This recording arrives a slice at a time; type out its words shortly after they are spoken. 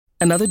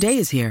Another day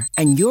is here,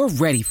 and you're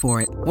ready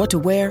for it. What to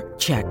wear?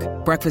 Check.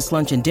 Breakfast,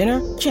 lunch, and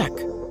dinner? Check.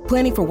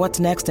 Planning for what's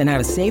next and how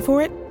to save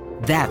for it?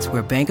 That's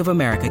where Bank of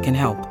America can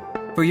help.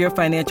 For your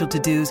financial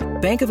to-dos,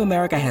 Bank of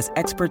America has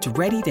experts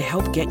ready to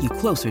help get you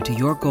closer to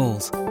your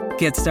goals.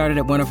 Get started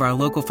at one of our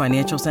local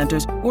financial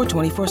centers or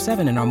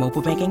 24/7 in our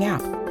mobile banking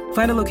app.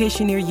 Find a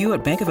location near you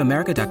at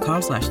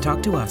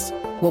bankofamerica.com/talktous.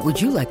 What would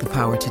you like the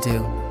power to do?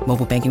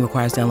 Mobile banking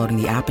requires downloading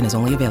the app and is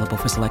only available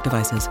for select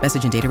devices.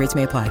 Message and data rates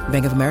may apply.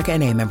 Bank of America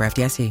N.A., member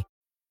FDIC.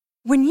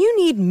 When you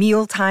need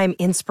mealtime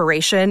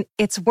inspiration,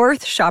 it's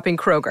worth shopping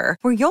Kroger,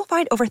 where you'll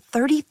find over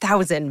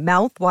 30,000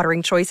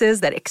 mouth-watering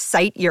choices that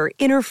excite your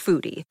inner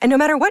foodie. And no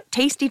matter what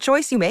tasty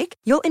choice you make,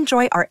 you'll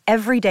enjoy our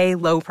everyday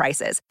low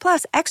prices,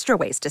 plus extra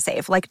ways to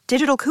save, like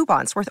digital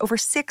coupons worth over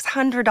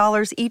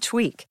 $600 each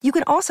week. You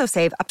can also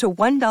save up to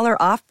 $1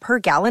 off per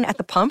gallon at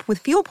the pump with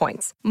fuel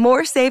points.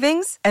 More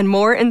savings and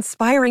more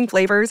inspiring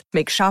flavors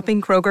make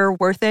shopping Kroger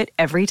worth it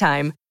every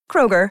time.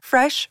 Kroger,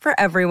 fresh for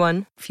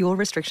everyone. Fuel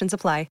restrictions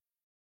apply.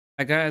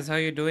 Hi guys, how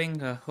you doing?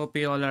 Hope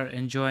you all are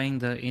enjoying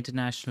the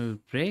international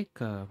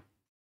break. I'm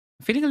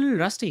feeling a little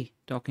rusty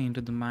talking into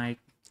the mic,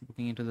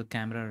 looking into the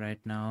camera right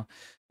now,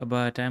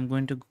 but I'm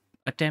going to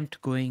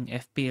attempt going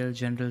FPL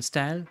general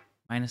style,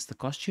 minus the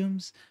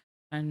costumes,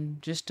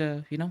 and just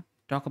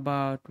talk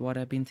about what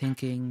I've been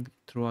thinking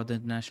throughout the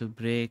international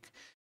break,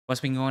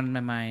 what's been going on in my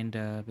mind,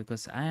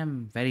 because I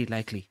am very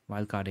likely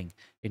wildcarding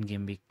in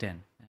Game Week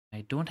 10.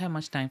 I don't have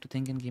much time to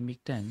think in Game Week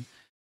 10.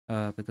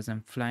 Because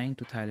I'm flying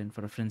to Thailand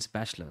for a friend's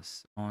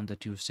bachelor's on the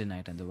Tuesday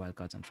night and the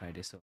wildcards on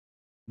Friday. So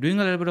doing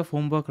a little bit of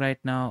homework right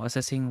now,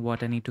 assessing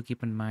what I need to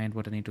keep in mind,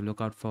 what I need to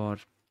look out for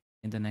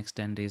in the next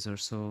 10 days or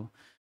so.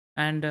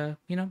 And,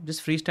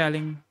 just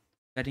freestyling,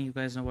 letting you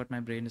guys know what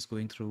my brain is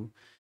going through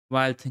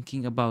while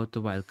thinking about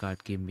the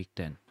wildcard Game Week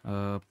 10.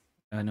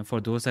 And for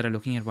those that are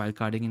looking at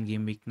wildcarding in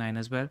Game Week 9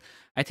 as well,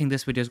 I think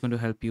this video is going to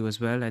help you as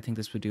well. I think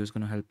this video is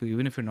going to help you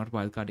even if you're not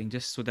wildcarding,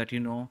 just so that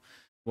you know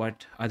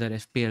what other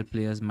FPL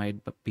players might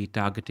be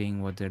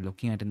targeting, what they're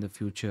looking at in the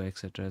future,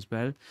 etc. as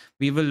well.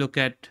 We will look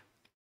at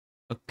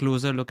a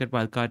closer look at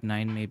Wildcard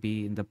 9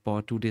 maybe in the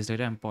pod 2 days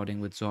later. I'm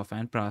podding with Zoff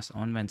and Pras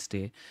on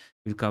Wednesday.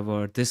 We'll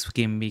cover this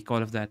game week,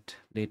 all of that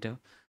later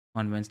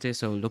on Wednesday.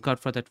 So look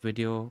out for that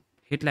video.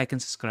 Hit like and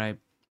subscribe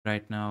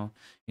right now.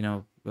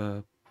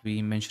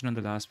 We mentioned on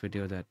the last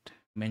video that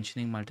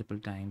mentioning multiple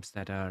times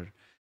that our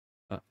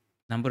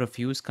number of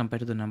views compared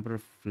to the number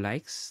of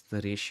likes,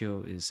 the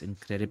ratio is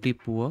incredibly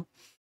poor.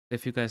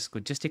 If you guys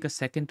could just take a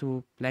second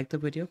to like the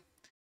video,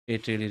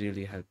 it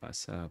really help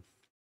us.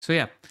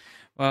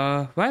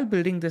 While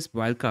building this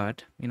wildcard,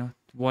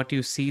 what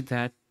you see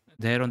that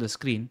there on the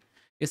screen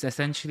is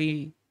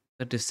essentially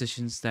the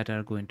decisions that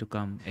are going to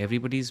come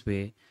everybody's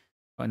way,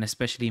 and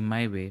especially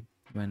my way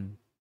when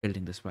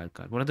building this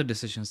wildcard. What are the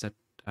decisions that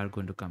are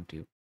going to come to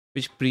you?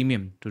 Which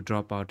premium to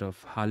drop out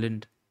of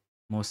Haaland,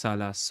 Mo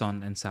Salah,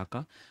 Son, and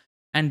Saka?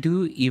 And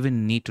do you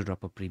even need to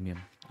drop a premium?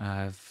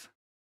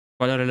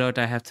 Spoiler alert,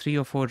 I have 3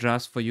 or 4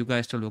 drafts for you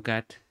guys to look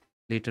at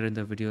later in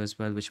the video as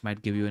well, which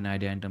might give you an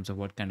idea in terms of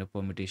what kind of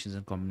permutations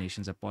and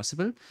combinations are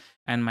possible.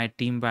 And my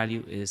team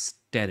value is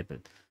terrible.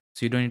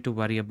 So you don't need to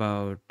worry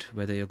about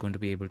whether you're going to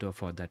be able to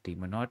afford that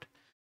team or not.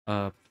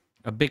 A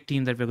big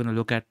team that we're going to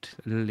look at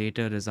a little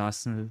later is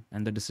Arsenal.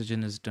 And the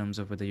decision is in terms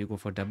of whether you go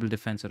for double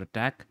defense or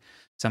attack.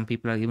 Some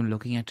people are even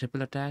looking at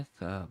triple attack,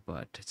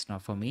 but it's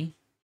not for me.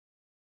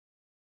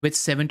 With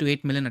 7 to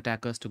 8 million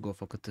attackers to go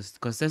for this,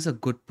 because there's a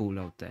good pool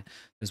out there.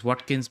 There's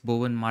Watkins,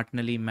 Bowen,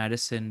 Martinelli,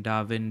 Madison,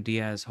 Darwin,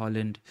 Diaz,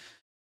 Holland,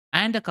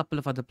 and a couple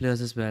of other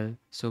players as well.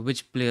 So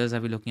which players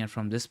are we looking at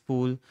from this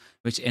pool?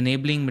 Which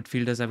enabling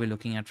midfielders are we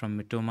looking at from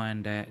Mitoma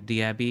and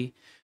Diaby?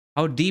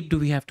 How deep do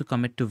we have to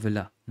commit to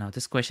Villa? Now,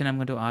 this question I'm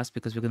going to ask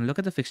because we're going to look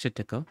at the fixture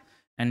ticker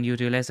and you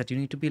realize that you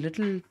need to be a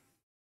little...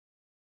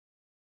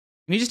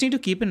 You just need to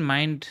keep in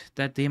mind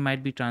that they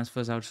might be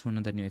transfers out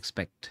sooner than you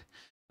expect.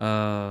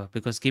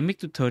 Because game week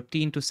to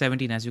 13 to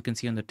 17, as you can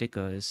see on the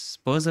ticker, is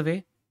Spurs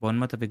away,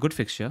 Bournemouth away, good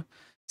fixture,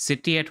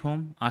 City at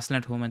home, Arsenal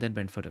at home, and then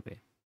Brentford away.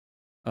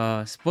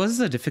 Spurs is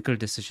a difficult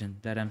decision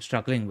that I'm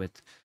struggling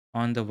with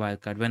on the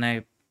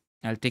wildcard.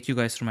 I'll take you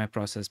guys through my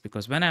process,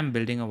 because when I'm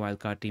building a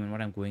wildcard team and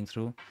what I'm going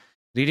through,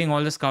 reading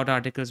all the scout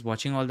articles,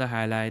 watching all the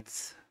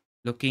highlights,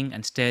 looking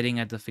and staring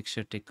at the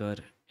fixture ticker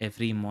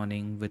every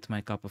morning with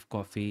my cup of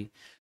coffee,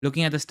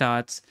 looking at the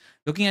stats,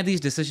 looking at these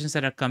decisions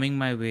that are coming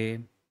my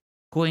way,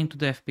 going to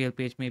the FPL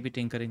page, maybe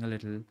tinkering a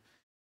little.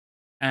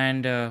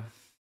 And,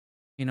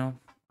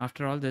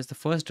 after all this, the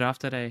first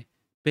draft that I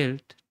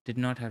built did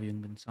not have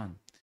Heung-min Son.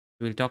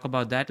 We'll talk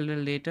about that a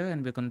little later,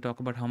 and we're going to talk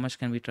about how much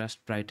can we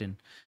trust Brighton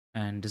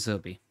and De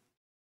Zerbi.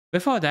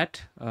 Before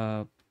that,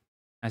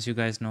 as you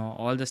guys know,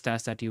 all the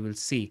stats that you will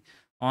see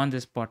on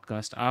this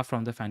podcast are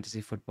from the Fantasy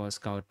Football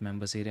Scout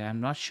members area.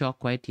 I'm not sure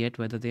quite yet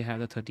whether they have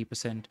the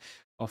 30%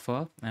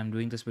 offer. I'm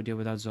doing this video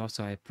without Zoff,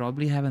 so I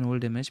probably have an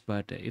old image,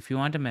 but if you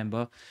want a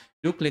member,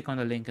 do click on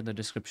the link in the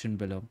description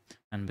below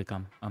and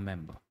become a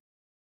member.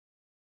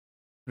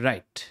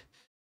 Right.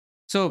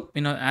 So,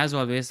 as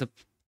always,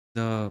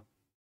 the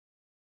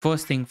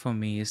first thing for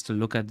me is to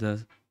look at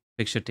the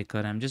fixture ticker.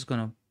 I'm just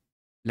going to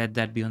let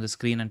that be on the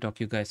screen and talk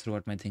you guys through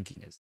what my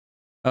thinking is.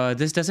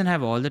 This doesn't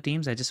have all the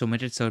teams. I just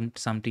omitted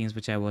some teams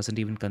which I wasn't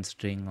even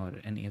considering or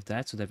any of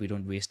that, so that we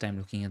don't waste time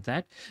looking at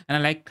that. And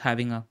I like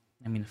having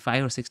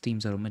 5 or 6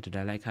 teams are omitted.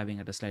 I like having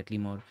a slightly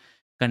more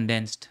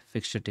condensed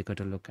fixture ticker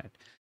to look at.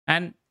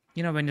 And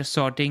when you're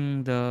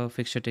sorting the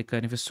fixture ticker,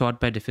 and if you sort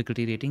by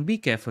difficulty rating, be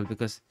careful,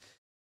 because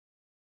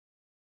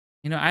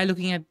I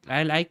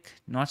like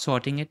not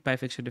sorting it by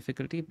fixture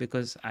difficulty,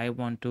 because I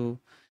want to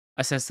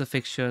assess the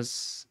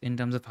fixtures in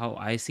terms of how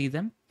I see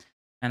them,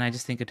 and I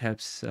just think it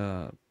helps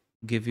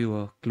give you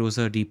a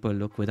closer, deeper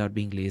look without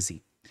being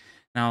lazy.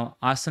 Now,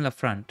 Arsenal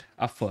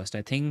up first.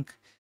 I think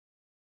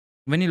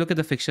when you look at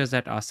the fixtures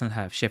that Arsenal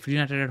have, Sheffield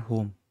United at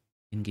home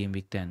in game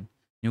week 10,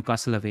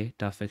 Newcastle away,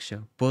 tough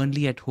fixture,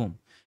 Burnley at home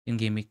in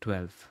game week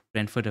 12,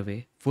 Brentford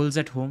away, Wolves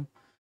at home,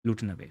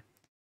 Luton away.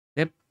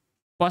 They're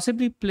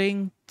possibly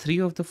playing three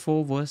of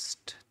the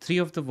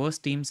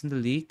worst teams in the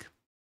league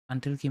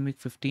until game week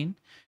 15.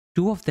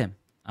 2 of them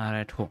are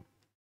at home.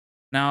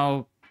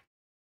 Now,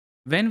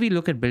 when we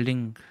look at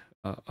building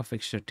a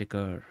fixture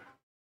ticker,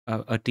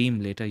 a team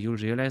later, you'll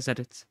realize that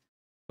it's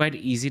quite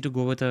easy to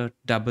go with a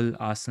double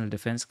Arsenal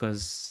defense,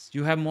 because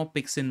you have more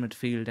picks in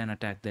midfield and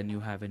attack than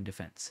you have in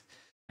defense.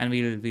 And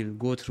we'll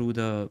go through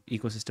the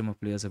ecosystem of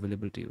players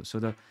available to you.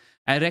 So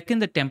I reckon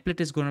the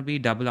template is going to be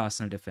double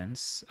Arsenal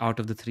defense out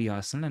of the 3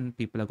 Arsenal, and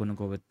people are going to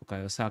go with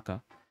Bukayo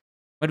Saka.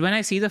 But when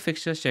I see the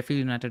fixtures, Sheffield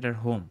United at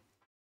home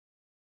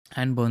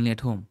and Burnley at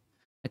home,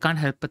 I can't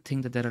help but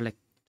think that there are like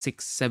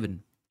 6,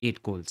 7,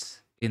 8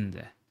 goals in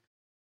there.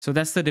 So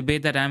that's the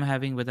debate that I'm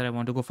having, whether I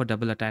want to go for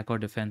double attack or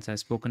defense. I've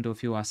spoken to a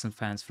few Arsenal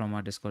fans from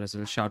our Discord as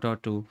well. Shout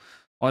out to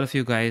all of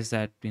you guys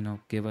that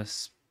gave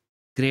us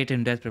great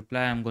in-depth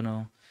reply.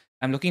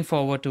 I'm looking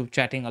forward to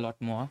chatting a lot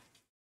more.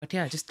 But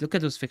yeah, just look at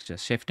those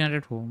fixtures: Sheffield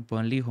United at home,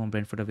 Burnley home,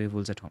 Brentford away,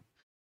 Wolves at home.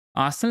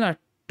 Arsenal are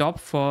top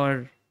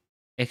for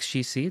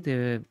XGC.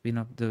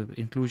 The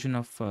inclusion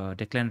of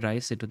Declan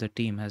Rice into the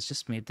team has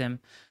just made them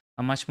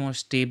a much more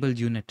stable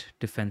unit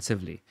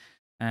defensively.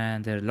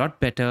 And they're a lot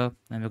better,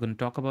 and we're going to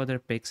talk about their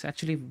picks.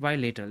 Actually, why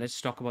later? Let's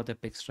talk about their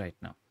picks right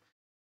now.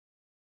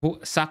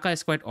 Saka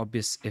is quite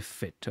obvious if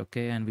fit,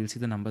 okay? And we'll see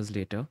the numbers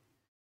later.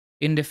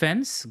 In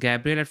defense,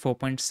 Gabriel at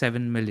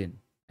 4.7 million,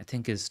 I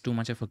think is too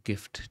much of a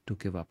gift to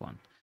give up on.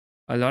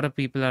 A lot of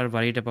people are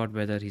worried about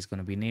whether he's going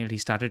to be nailed. He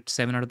started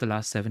 7 out of the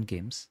last 7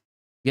 games.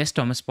 Yes,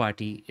 Thomas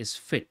Partey is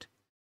fit.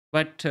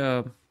 But,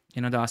 the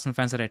Arsenal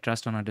fans that I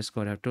trust on our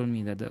Discord have told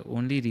me that the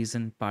only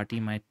reason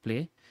Partey might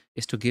play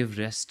is to give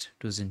rest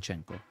to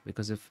Zinchenko.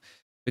 Because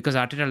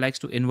Arteta likes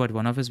to invert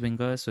one of his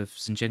wingers. So if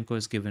Zinchenko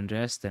is given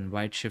rest, then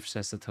White shifts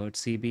as the third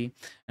CB.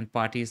 And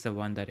Partey is the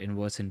one that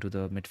inverts into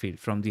the midfield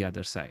from the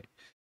other side.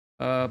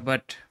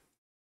 But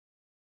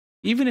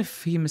even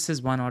if he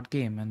misses one odd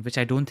game, and which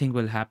I don't think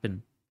will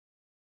happen,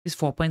 is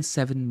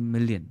 4.7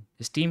 million.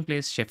 His team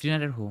plays Sheffield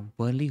United home,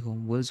 Burnley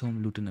home, Wolves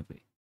home, Luton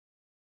away.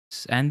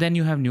 And then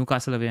you have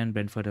Newcastle away and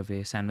Brentford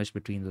away, sandwiched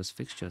between those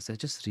fixtures. They're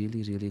just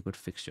really, really good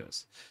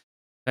fixtures.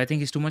 I think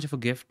he's too much of a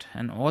gift.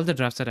 And all the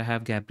drafts that I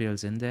have,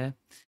 Gabriel's in there.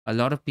 A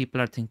lot of people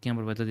are thinking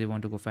about whether they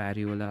want to go for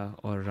Areola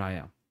or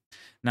Raya.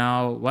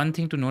 Now, one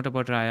thing to note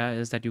about Raya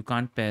is that you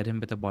can't pair him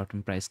with a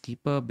bottom price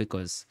keeper,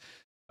 because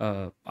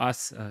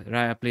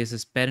Raya plays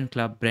his parent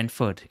club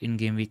Brentford in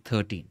game week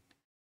 13.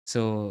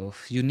 So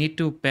you need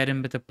to pair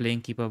him with a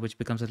playing keeper, which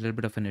becomes a little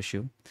bit of an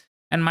issue.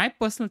 And my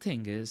personal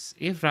thing is,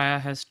 if Raya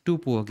has 2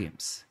 poor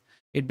games,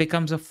 it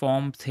becomes a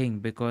form thing,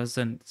 because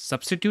the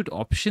substitute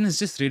option is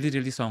just really,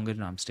 really strong in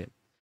Ramsdale.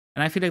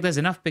 And I feel like there's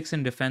enough picks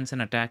in defense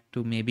and attack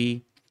to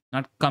maybe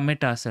not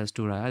commit ourselves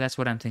to Raya. That's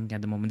what I'm thinking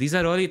at the moment. These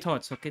are early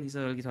thoughts, okay? These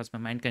are early thoughts. My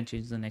mind can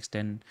change in the next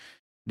 10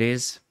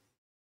 days.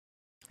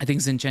 I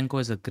think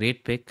Zinchenko is a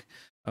great pick.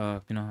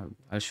 I'll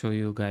show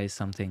you guys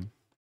something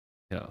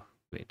here.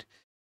 Wait.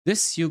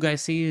 This, you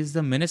guys see, is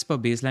the minutes per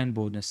baseline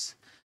bonus.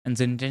 And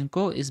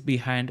Zinchenko is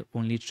behind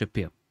only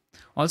Trippier.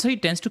 Also, he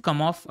tends to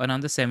come off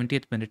around the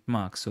 70th minute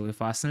mark. So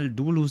if Arsenal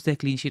do lose their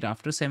clean sheet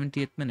after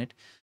 70th minute,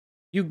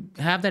 you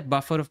have that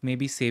buffer of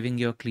maybe saving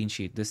your clean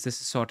sheet. This is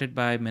sorted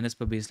by minutes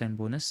per baseline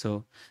bonus.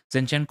 So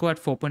Zinchenko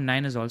at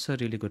 4.9 is also a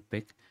really good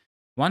pick.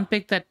 One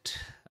pick that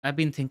I've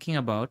been thinking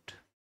about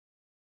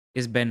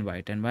is Ben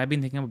White. And why I've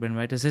been thinking about Ben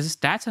White is his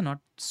stats are not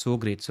so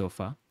great so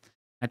far.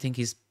 I think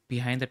he's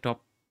behind the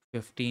top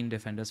 15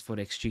 defenders for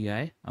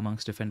XGI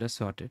amongst defenders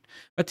sorted.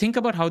 But think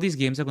about how these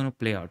games are going to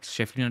play out.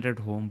 Sheffield United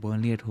at home,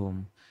 Burnley at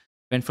home,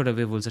 Brentford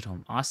away, Wolves at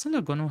home. Arsenal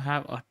are going to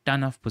have a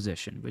ton of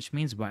possession, which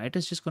means White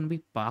is just going to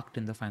be parked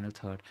in the final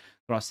third,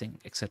 crossing,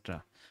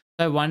 etc.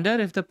 So I wonder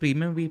if the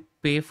premium we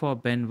pay for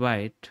Ben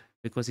White,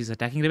 because he's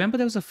attacking. Remember,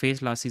 there was a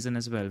phase last season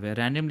as well where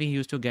randomly he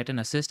used to get an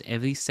assist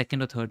every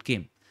second or third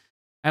game.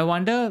 I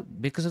wonder,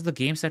 because of the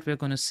games that we're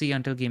going to see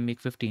until game week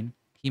 15,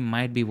 he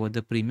might be worth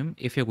the premium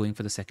if you're going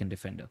for the second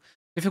defender.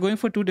 If you're going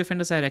for 2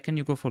 defenders, I reckon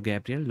you go for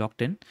Gabriel,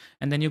 locked in,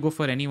 and then you go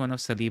for any one of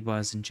Saliba,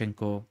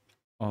 Zinchenko,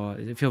 or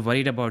if you're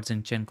worried about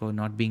Zinchenko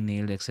not being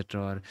nailed,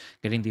 etc., or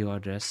getting the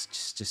odd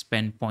rest, just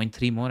spend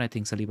 0.3 more. I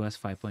think Saliba is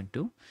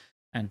 5.2,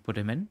 and put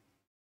him in.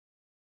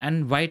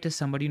 And White is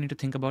somebody you need to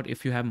think about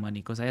if you have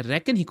money, because I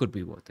reckon he could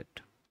be worth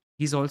it.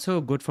 He's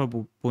also good for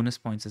bonus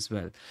points as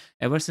well.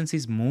 Ever since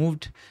he's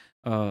moved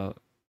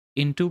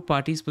into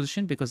Party's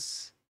position,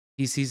 because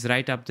he's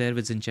right up there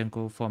with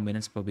Zinchenko for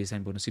minutes per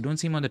baseline bonus. You don't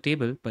see him on the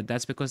table, but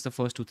that's because the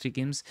first 2-3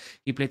 games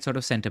he played sort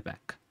of centre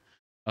back.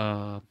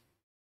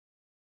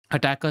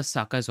 Attacker,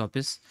 Saka is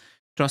obvious.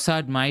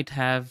 Trossard might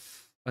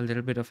have a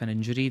little bit of an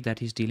injury that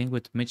he's dealing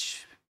with.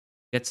 Mitch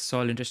gets us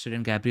all interested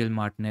in Gabriel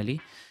Martinelli.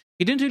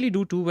 He didn't really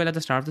do too well at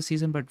the start of the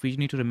season, but we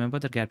need to remember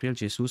that Gabriel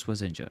Jesus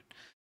was injured.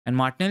 And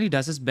Martinelli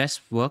does his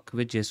best work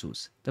with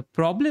Jesus. The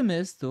problem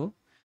is, though,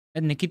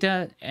 that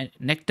Nikita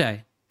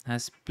Nektai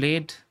has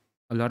played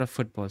a lot of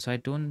football. So I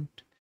don't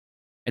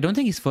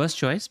think he's first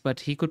choice,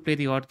 but he could play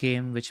the odd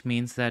game, which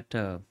means that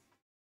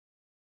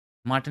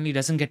Martinelli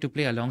doesn't get to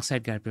play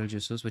alongside Gabriel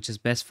Jesus, which is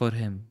best for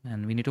him.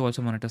 And we need to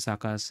also monitor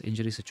Saka's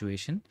injury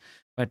situation.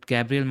 But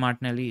Gabriel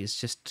Martinelli is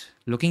just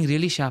looking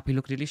really sharp. He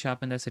looked really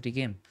sharp in that City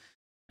game.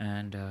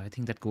 And I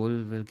think that goal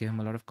will give him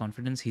a lot of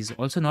confidence. He's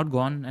also not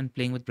gone and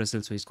playing with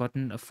Brazil. So he's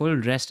gotten a full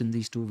rest in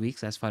these 2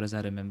 weeks, as far as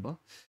I remember.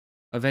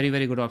 A very,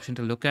 very good option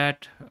to look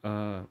at.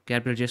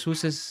 Gabriel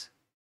Jesus is...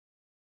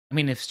 I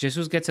mean, if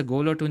Jesus gets a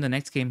goal or two in the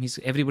next game,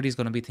 everybody's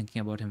going to be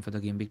thinking about him for the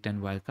Game Week 10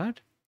 wildcard.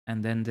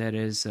 And then there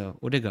is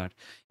Odegaard.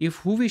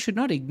 Who we should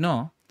not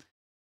ignore,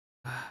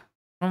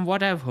 from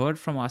what I've heard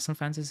from Arsenal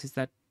fans, is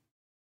that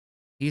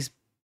he's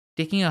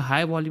taking a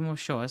high volume of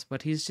shots,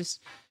 but he's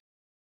just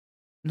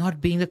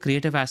not being the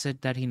creative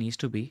asset that he needs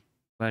to be.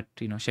 But,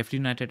 Sheffield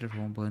United at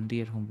home,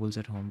 Burnley at home, Wolves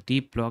at home,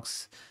 deep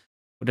blocks.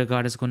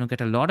 Odegaard is going to get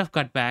a lot of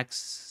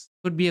cutbacks.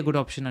 Could be a good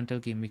option until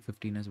Game Week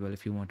 15 as well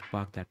if you want to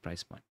park that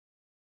price point.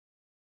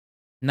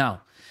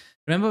 Now,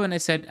 remember when I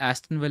said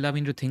Aston Villa,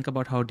 we need to think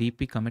about how deep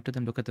we commit to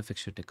them. Look at the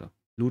fixture ticker.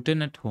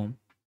 Luton at home,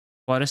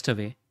 Forest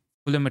away,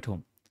 Fulham at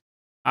home.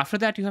 After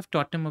that, you have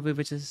Tottenham away,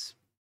 which is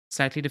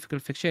slightly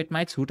difficult fixture. It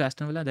might suit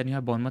Aston Villa. Then you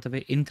have Bournemouth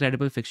away,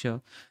 incredible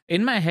fixture.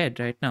 In my head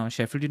right now,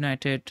 Sheffield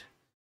United,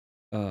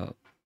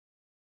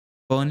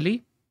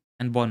 Burnley,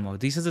 and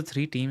Bournemouth. These are the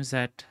 3 teams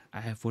that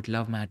I would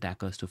love my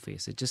attackers to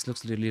face. It just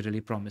looks really,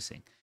 really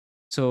promising.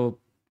 So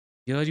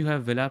here you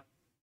have Villa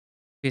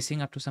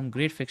facing up to some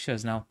great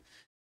fixtures. Now,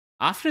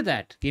 after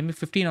that, Game Week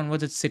 15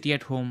 onwards, it's City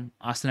at home,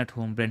 Arsenal at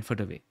home,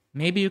 Brentford away.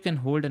 Maybe you can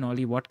hold an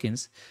Ollie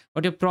Watkins,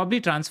 but you're probably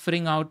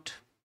transferring out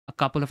a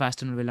couple of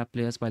Aston Villa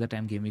players by the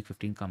time Game Week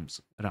 15 comes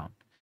around.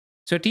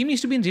 So a team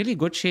needs to be in really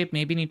good shape.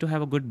 Maybe need to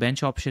have a good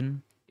bench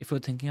option if you're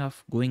thinking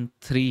of going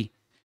 3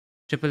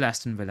 triple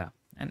Aston Villa.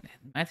 And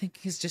I think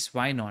it's just,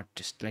 why not?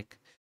 Just like,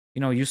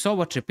 you saw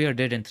what Trippier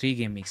did in 3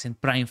 game weeks in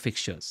prime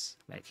fixtures.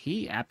 Like,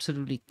 he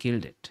absolutely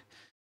killed it.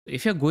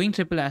 If you're going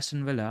triple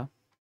Aston Villa,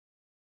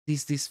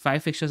 these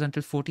 5 fixtures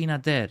until 14 are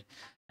there,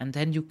 and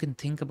then you can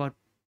think about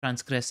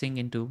transgressing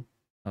into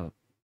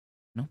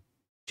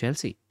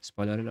Chelsea.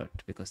 Spoiler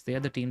alert, because they are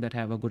the team that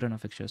have a good run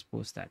of fixtures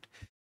post that.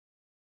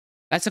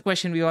 That's a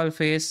question we all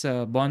face.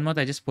 Bournemouth,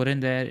 I just put in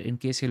there in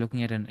case you're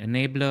looking at an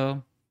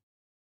enabler.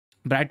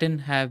 Brighton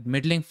have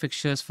middling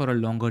fixtures for a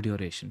longer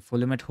duration.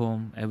 Fulham at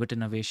home,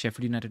 Everton away,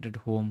 Sheffield United at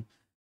home,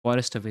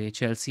 Forest away,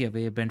 Chelsea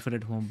away, Brentford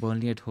at home,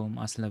 Burnley at home,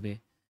 Arsenal away.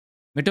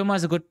 Mitoma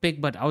is a good pick,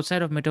 but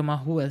outside of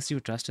Mitoma, who else do you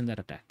trust in that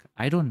attack?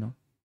 I don't know.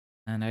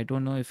 And I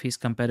don't know if he's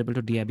comparable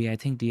to Diaby. I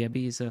think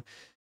Diaby is a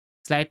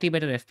slightly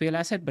better FPL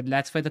asset, but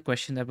that's why the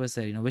question that was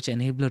there, which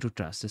enabler to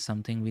trust is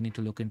something we need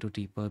to look into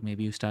deeper.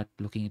 Maybe you start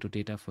looking into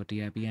data for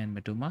Diaby and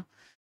Mitoma.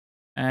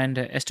 And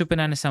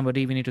Estupinan is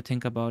somebody we need to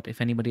think about if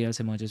anybody else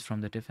emerges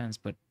from the defense.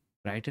 But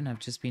Brighton have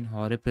just been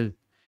horrible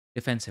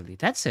defensively.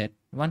 That said,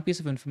 one piece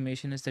of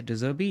information is that De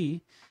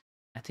Zerbi,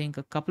 I think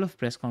a couple of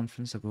press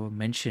conferences ago,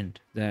 mentioned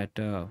that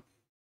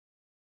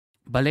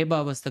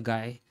Baleba was the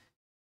guy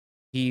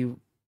he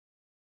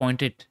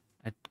pointed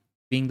at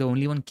being the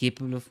only one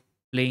capable of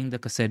playing the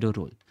Caicedo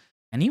role.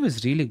 And he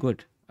was really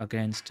good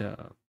against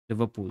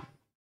Liverpool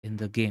in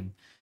the game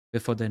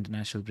before the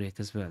international break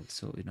as well.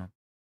 So,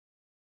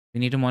 we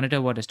need to monitor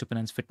what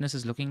Estupinan's fitness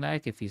is looking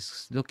like. If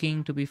he's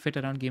looking to be fit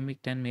around Game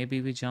Week 10, maybe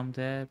we jump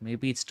there.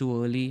 Maybe it's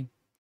too early.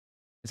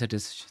 It's a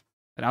decision.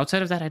 But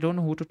outside of that, I don't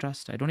know who to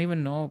trust. I don't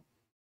even know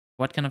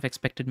what kind of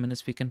expected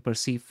minutes we can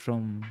perceive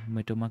from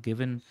Mitoma,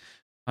 given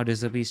how De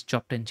Zerbi's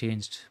chopped and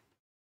changed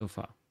so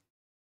far.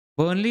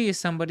 Burnley is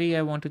somebody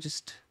I want to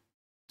just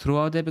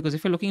throw out there, because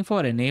if you're looking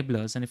for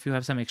enablers and if you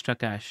have some extra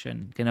cash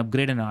and can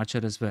upgrade an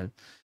Archer as well,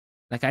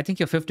 like, I think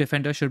your 5th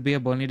defender should be a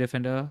Burnley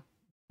defender,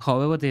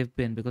 however they've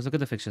been, because look at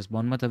the fixtures.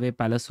 Bournemouth away,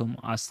 Palace home,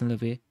 Arsenal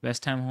away,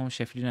 West Ham home,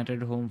 Sheffield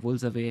United home,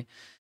 Wolves away,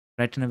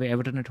 Brighton away,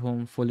 Everton at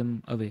home,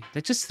 Fulham away.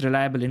 They're just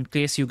reliable in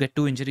case you get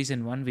 2 injuries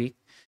in 1 week.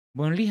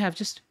 Burnley have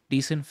just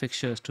decent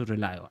fixtures to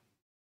rely on.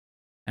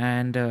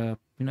 And,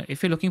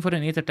 if you're looking for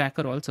an 8th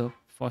attacker also,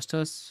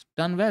 Foster's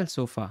done well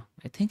so far.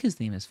 I think his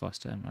name is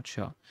Foster, I'm not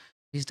sure.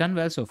 He's done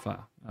well so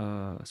far.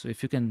 So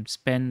if you can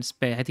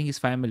spare, I think he's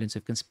 5 million. So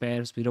if you can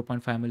spare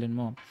 0.5 million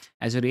more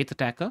as your 8th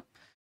attacker,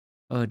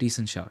 a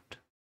decent shot.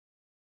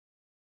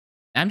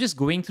 I'm just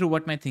going through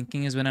what my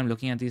thinking is when I'm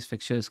looking at these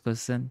fixtures,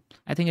 because then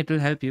I think it will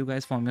help you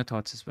guys form your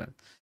thoughts as well.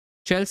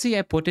 Chelsea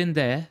I put in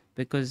there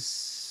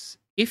because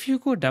if you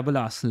go double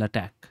Arsenal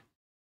attack,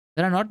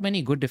 there are not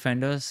many good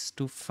defenders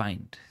to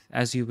find,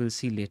 as you will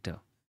see later.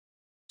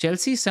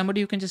 Chelsea is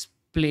somebody you can just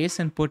place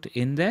and put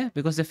in there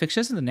because the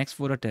fixtures in the next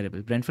four are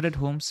terrible. Brentford at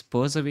home,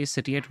 Spurs away,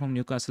 City at home,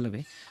 Newcastle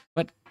away.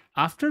 But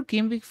after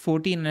game week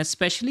 14 and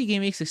especially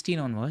game week 16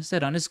 onwards, the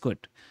run is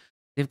good.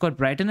 They've got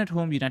Brighton at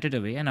home, United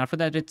away, and after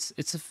that,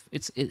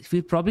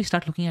 we'll probably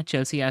start looking at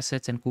Chelsea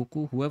assets and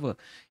Cuckoo, whoever,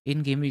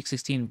 in game week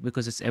 16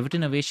 because it's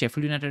Everton away,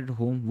 Sheffield United at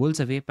home, Wolves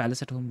away,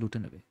 Palace at home,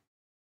 Luton away.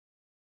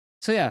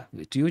 So yeah,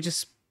 do you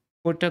just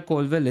put a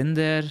Colville in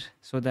there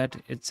so that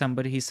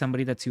he's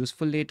somebody that's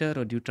useful later,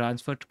 or do you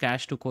transfer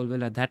cash to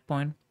Colville at that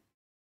point?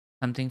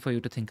 Something for you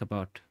to think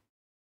about.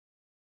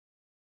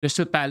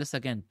 Crystal Palace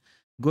again,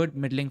 good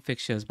middling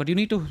fixtures, but you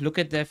need to look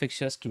at their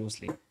fixtures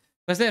closely.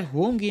 Because their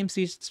home games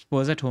see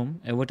Spurs at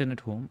home, Everton at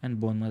home, and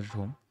Bournemouth at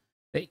home.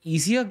 The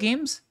easier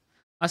games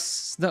are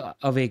the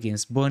away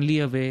games. Burnley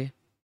away,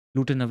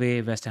 Luton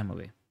away, West Ham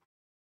away.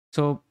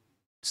 So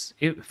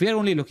if we are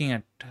only looking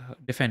at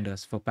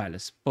defenders for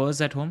Palace. Spurs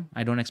at home,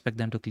 I don't expect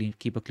them to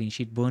keep a clean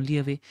sheet. Burnley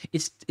away,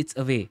 it's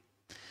away.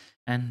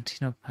 And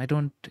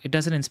it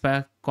doesn't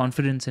inspire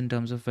confidence in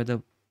terms of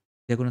whether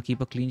they're going to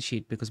keep a clean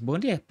sheet because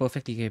Burnley are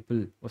perfectly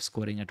capable of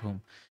scoring at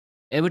home.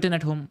 Everton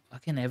at home,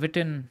 again,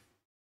 Everton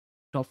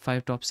top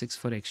 5, top 6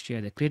 for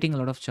XGI. They're creating a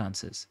lot of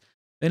chances.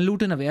 Then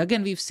Luton away.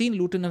 Again, we've seen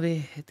Luton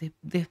away.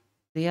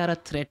 They are a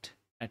threat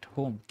at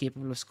home,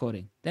 capable of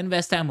scoring. Then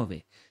West Ham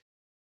away.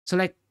 So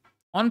like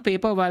on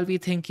paper, while we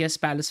think, yes,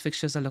 Palace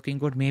fixtures are looking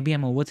good, maybe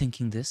I'm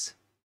overthinking this.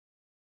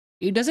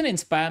 It doesn't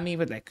inspire me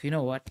with like, you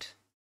know what?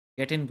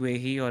 Get in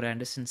Guehi or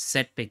Anderson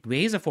set pick.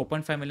 Guehi is a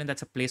 4.5 million.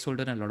 That's a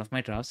placeholder in a lot of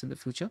my drafts in the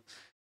future.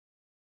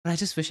 But I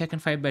just wish I can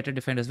find better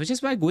defenders, which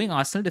is why going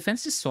Arsenal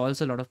defense just solves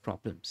a lot of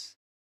problems.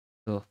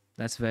 So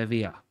that's where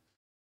we are.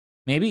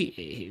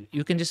 Maybe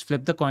you can just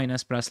flip the coin,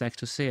 as Pras likes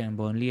to say, and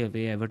Burnley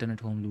away, Everton at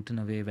home, Luton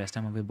away, West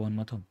Ham away,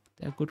 Bournemouth home.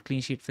 They're good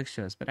clean sheet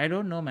fixtures. But I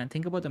don't know, man.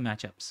 Think about the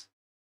matchups.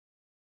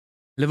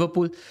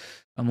 Liverpool,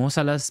 Mo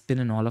Salah's been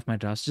in all of my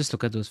drafts. Just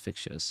look at those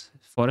fixtures.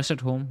 Forest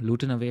at home,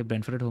 Luton away,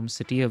 Brentford at home,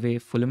 City away,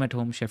 Fulham at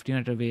home, Sheffield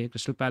United away,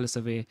 Crystal Palace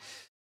away.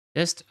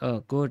 Just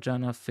a good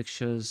run of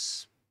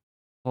fixtures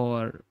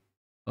for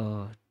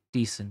a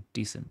decent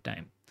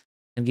time.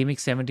 In game week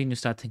 17, you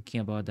start thinking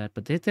about that.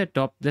 But they're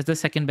the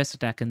second best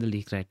attack in the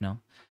league right now,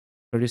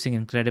 producing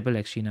incredible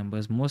XG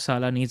numbers. Mo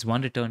Salah needs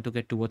one return to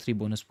get 2 or 3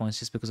 bonus points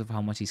just because of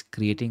how much he's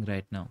creating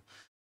right now.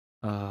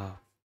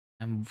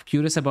 I'm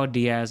curious about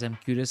Diaz. I'm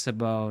curious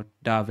about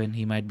Darwin.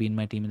 He might be in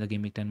my team in the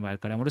game week 10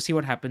 wildcard. I want to see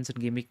what happens in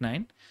game week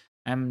 9.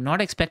 I'm not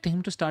expecting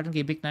him to start in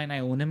game week 9. I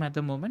own him at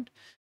the moment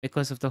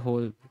because of the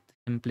whole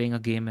him playing a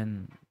game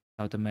in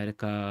South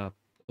America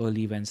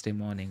early Wednesday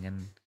morning,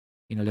 and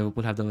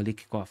Liverpool have the early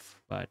kickoff,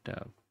 but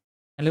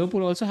and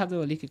Liverpool also have the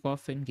early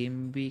kickoff in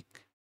game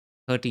week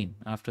 13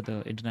 after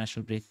the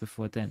international break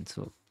before then.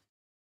 So,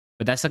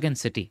 but that's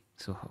against City,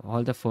 so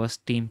all the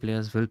first team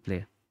players will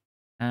play.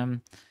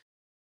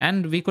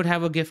 And we could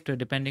have a gift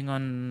depending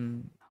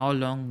on how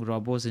long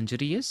Robbo's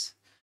injury is.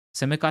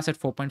 Tsimikas at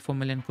 4.4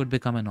 million could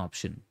become an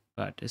option,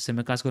 but is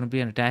Tsimikas going to be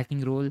an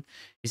attacking role?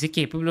 Is he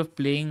capable of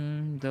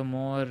playing the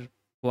more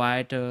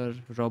quieter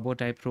Robbo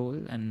type role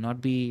and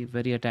not be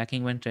very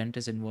attacking when Trent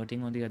is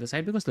inverting on the other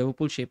side? Because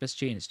Liverpool's shape has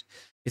changed.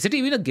 Is it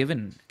even a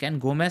given? Can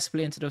Gomez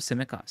play instead of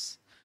Tsimikas?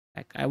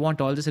 Like, I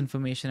want all this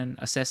information and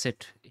assess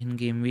it in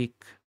game week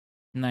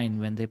 9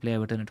 when they play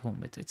Everton at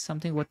home. It's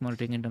something worth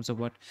monitoring in terms of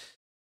what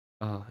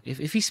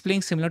if he's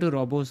playing similar to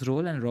Robbo's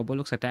role and Robbo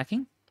looks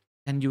attacking,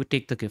 then you would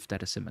take the gift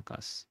that is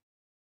Tsimikas.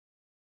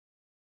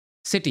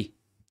 City,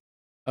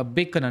 a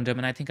big conundrum,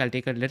 and I think I'll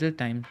take a little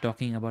time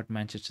talking about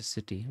Manchester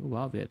City. Oh,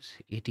 wow, we're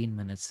 18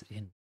 minutes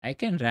in. I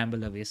can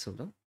ramble away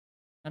solo.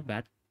 Not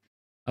bad.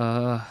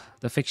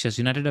 The fixtures,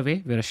 United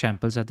away, we're a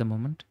shambles at the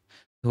moment.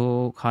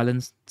 Though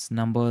Haaland's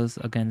numbers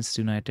against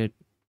United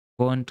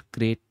weren't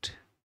great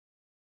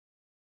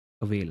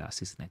away last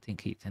season, I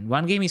think. In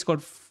one game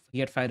he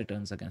had 5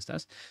 returns against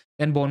us.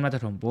 Then Bournemouth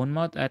at home.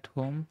 Bournemouth at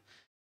home,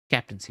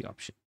 captaincy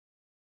option.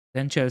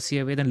 Then Chelsea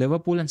away. Then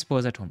Liverpool and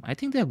Spurs at home. I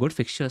think they are good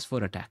fixtures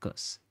for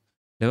attackers.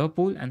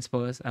 Liverpool and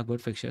Spurs are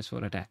good fixtures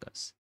for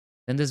attackers.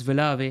 Then there's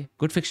Villa away,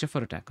 good fixture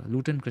for attacker.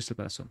 Luton, Crystal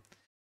Palace home.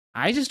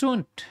 I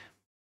don't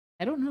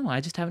know. I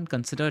just haven't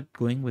considered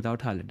going without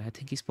Haaland. I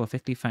think he's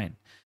perfectly fine.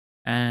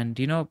 And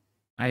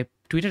I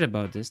tweeted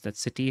about this, that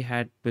City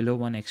had below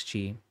 1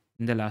 XG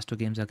in the last 2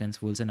 games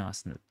against Wolves and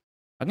Arsenal.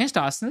 Against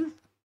Arsenal,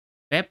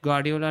 Pep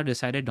Guardiola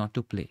decided not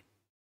to play.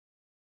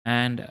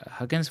 And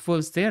against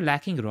Wolves, they are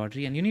lacking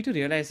Rodri. And you need to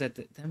realize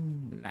that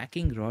them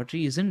lacking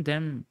Rodri isn't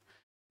them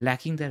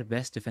lacking their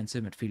best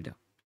defensive midfielder.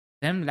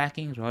 Them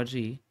lacking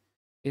Rodri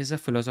is a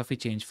philosophy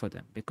change for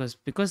them.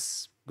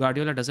 Because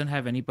Guardiola doesn't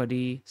have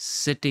anybody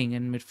sitting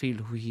in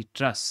midfield who he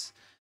trusts.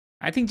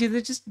 I think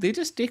they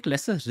just take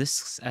lesser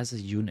risks as a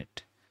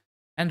unit.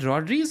 And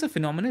Rodri is a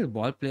phenomenal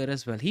ball player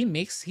as well.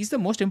 He's the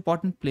most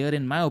important player,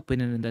 in my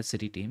opinion, in that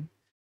City team.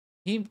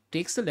 He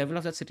takes the level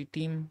of that City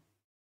team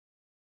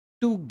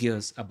 2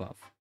 gears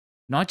above.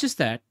 Not just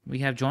that, we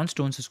have John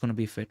Stones who's going to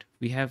be fit.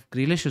 We have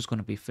Grealish who's going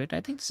to be fit.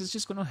 I think this is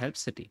just going to help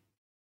City.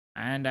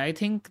 And I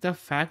think the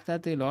fact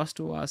that they lost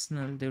to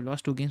Arsenal, they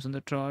lost 2 games on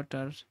the trot,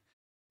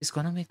 is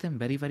going to make them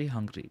very, very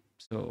hungry.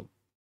 So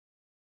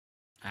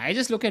I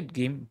just look at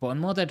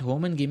Bournemouth at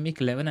home in game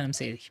week 11 and I'm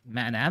saying,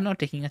 man, I'm not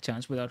taking a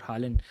chance without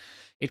Haaland.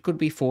 It could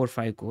be 4 or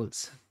 5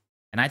 goals.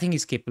 And I think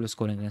he's capable of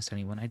scoring against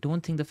anyone. I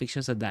don't think the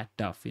fixtures are that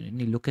tough. When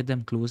you look at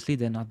them closely,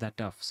 they're not that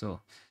tough.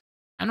 So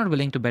I'm not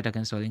willing to bet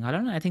against Erling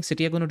Haaland. I think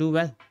City are going to do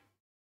well.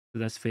 So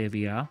that's where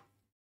we are.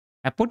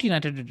 I put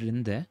United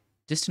in there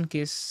just in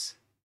case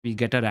we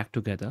get our act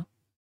together.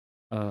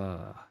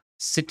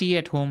 City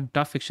at home,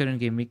 tough fixture in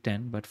game week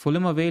 10. But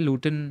Fulham away,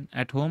 Luton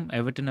at home,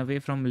 Everton away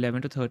from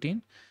 11 to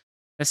 13.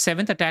 The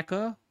 7th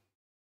attacker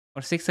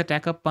or 6th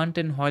attacker punt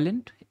in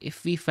Holland.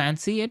 If we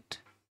fancy it,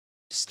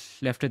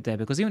 just left it there.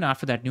 Because even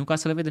after that,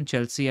 Newcastle away, then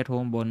Chelsea at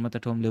home, Bournemouth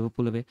at home,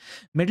 Liverpool away.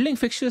 Middling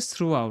fixtures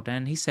throughout.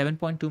 And he's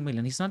 7.2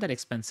 million. He's not that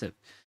expensive.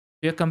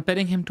 You're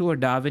comparing him to a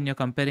Darwin. You're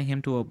comparing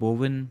him to a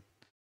Bowen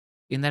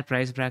in that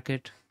price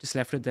bracket. Just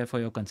left it there for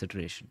your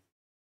consideration.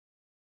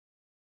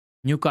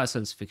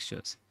 Newcastle's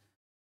fixtures.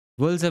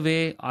 Wolves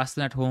away,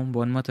 Arsenal at home,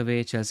 Bournemouth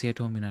away, Chelsea at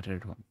home, United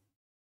at home.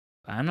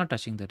 I'm not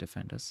touching the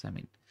defenders. I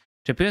mean,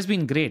 Trippier's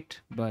been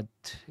great, but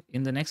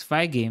in the next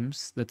 5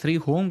 games, the 3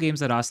 home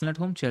games are Arsenal at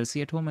home,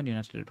 Chelsea at home, and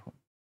United at home.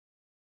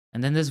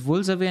 And then there's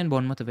Wolves away and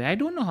Bournemouth away. I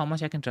don't know how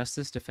much I can trust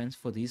this defense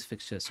for these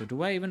fixtures. So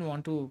do I even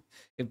want to,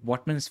 if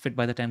Botman is fit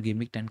by the time game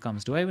week 10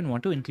 comes, do I even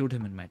want to include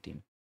him in my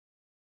team?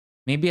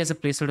 Maybe as a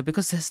placeholder,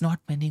 because there's not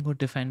many good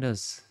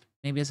defenders.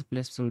 Maybe as a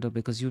placeholder,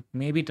 because you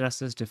maybe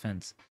trust his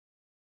defense.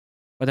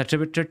 But the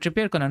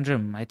Trippier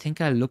conundrum, I think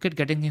I'll look at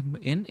getting him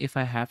in if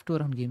I have to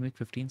around game week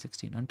 15,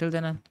 16. Until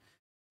then,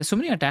 there's so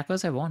many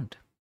attackers I want.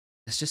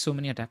 There's just so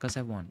many attackers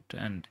I want.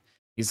 And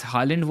is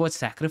Haaland worth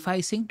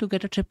sacrificing to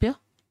get a Trippier?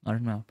 Not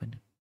in my opinion.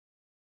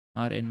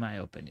 Not in my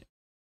opinion.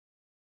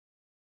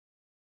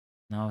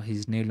 Now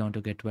he's nailed on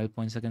to get 12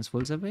 points against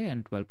Wolves away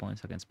and 12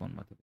 points against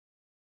Bournemouth away.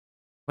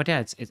 But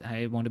yeah,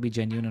 I want to be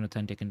genuine and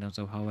authentic in terms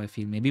of how I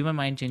feel. Maybe my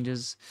mind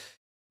changes.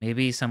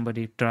 Maybe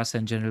somebody, Truss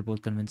and General,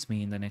 both convince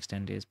me in the next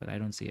 10 days, but I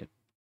don't see it.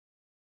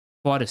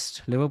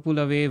 Forest, Liverpool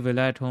away,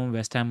 Villa at home,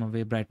 West Ham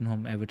away, Brighton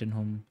home, Everton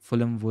home,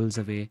 Fulham, Wolves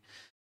away.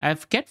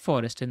 I've kept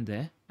Forest in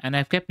there and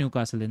I've kept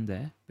Newcastle in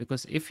there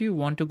because if you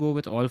want to go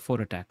with all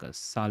 4 attackers,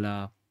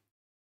 Salah,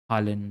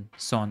 Haaland,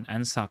 Son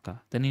and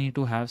Saka, then you need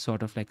to have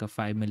sort of like a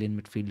 5 million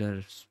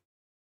midfielder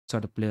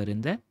sort of player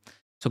in there.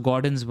 So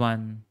Gordon's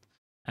one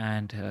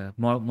and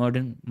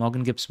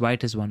Morgan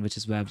Gibbs-White is one, which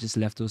is why I've just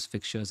left those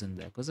fixtures in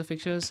there. Because the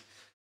fixtures,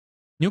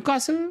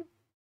 Newcastle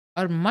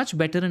are much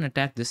better in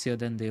attack this year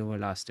than they were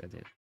last year.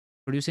 They're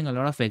producing a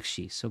lot of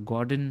XG. So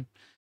Gordon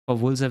for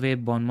Wolves away,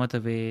 Bournemouth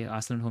away,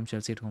 Arsenal at home,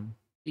 Chelsea at home.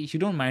 You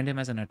don't mind him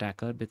as an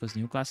attacker because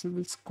Newcastle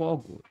will score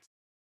goals.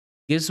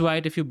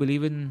 Gibbs-White, if you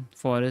believe in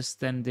Forest,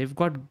 then they've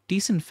got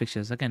decent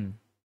fixtures. Again,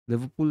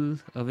 Liverpool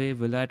away,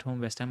 Villa at home,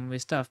 West Ham away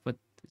stuff, but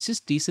it's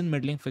just decent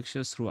middling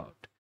fixtures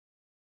throughout.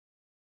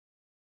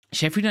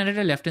 Sheffield United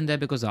are left in there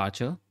because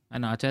Archer,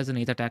 and Archer as an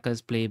 8th attacker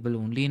is playable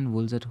only in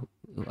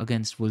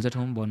against Wolves at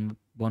home,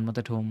 Bournemouth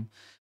at home,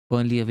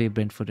 Burnley away,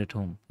 Brentford at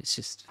home. It's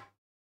just, I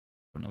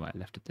don't know why I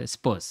left it there.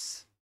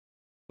 Spurs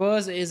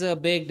is a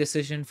big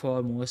decision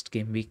for most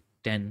game week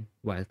 10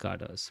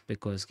 wildcarders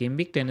because game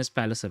week 10 is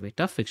Palace away.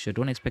 Tough fixture.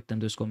 Don't expect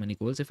them to score many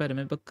goals. If I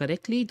remember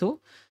correctly,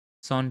 though,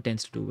 Son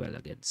tends to do well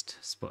against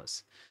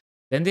Spurs.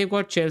 Then they've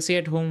got Chelsea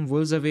at home,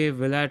 Wolves away,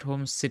 Villa at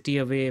home, City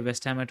away,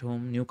 West Ham at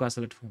home,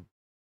 Newcastle at home.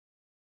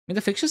 I mean,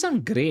 the fixtures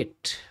aren't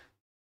great.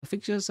 The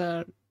fixtures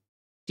are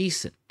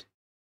decent.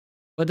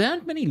 But there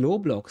aren't many low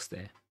blocks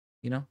there.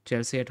 You know,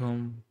 Chelsea at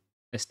home,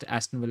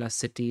 Aston Villa,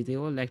 City, they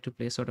all like to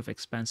play sort of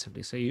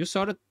expansively. So you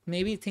sort of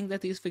maybe think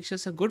that these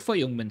fixtures are good for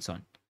Heung-min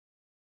Son.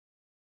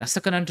 That's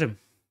the conundrum.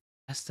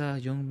 That's the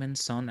Heung-min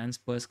Son and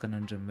Spurs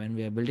conundrum. When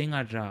we are building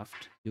our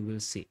draft, you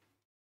will see.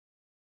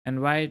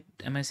 And why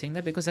am I saying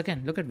that? Because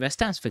again, look at West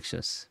Ham's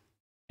fixtures.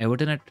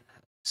 Everton at...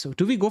 So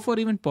do we go for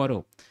even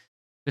Porro?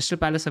 Crystal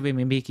Palace away,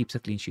 maybe he keeps a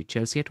clean sheet.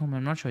 Chelsea at home,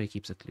 I'm not sure he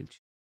keeps a clean sheet.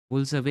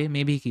 Wolves away,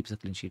 maybe he keeps a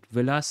clean sheet.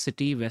 Villa,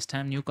 City, West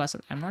Ham,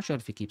 Newcastle, I'm not sure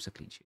if he keeps a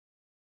clean sheet.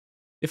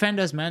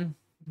 Defenders, man.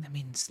 I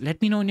mean,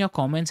 let me know in your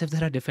comments if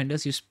there are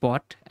defenders you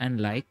spot and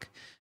like.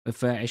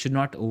 If I should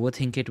not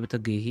overthink it with a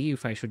Gehi,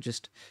 if I should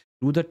just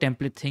do the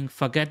template thing,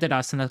 forget that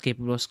Arsenal are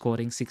capable of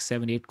scoring 6,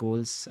 7, 8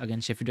 goals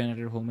against Sheffield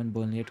United at home and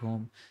Burnley at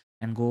home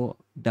and go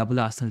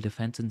double Arsenal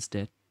defense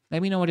instead.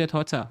 Let me know what your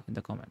thoughts are in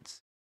the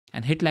comments.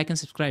 And hit like and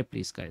subscribe,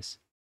 please, guys.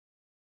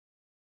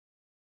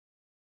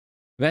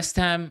 West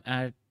Ham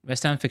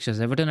fixtures.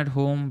 Everton at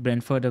home,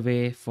 Brentford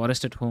away,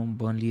 Forest at home,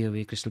 Burnley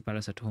away, Crystal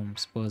Palace at home,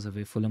 Spurs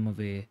away, Fulham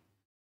away,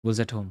 Wolves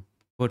at home.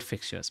 Good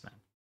fixtures, man.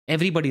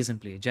 Everybody is in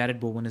play. Jared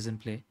Bowen is in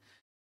play.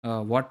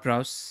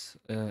 Ward-Prowse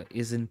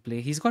is in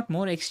play. He's got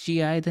more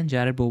XGI than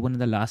Jared Bowen in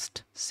the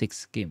last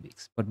 6 game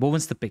weeks. But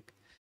Bowen's the pick.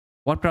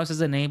 Ward-Prowse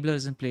as an enabler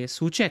is in play.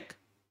 Souček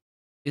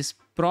is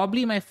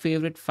probably my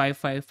favorite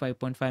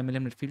 5.5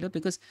 million midfielder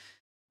because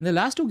In the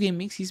last 2 game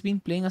weeks, he's been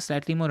playing a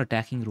slightly more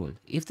attacking role.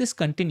 If this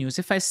continues,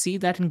 if I see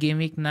that in game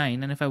week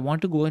 9, and if I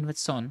want to go in with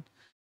Son,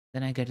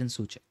 then I get in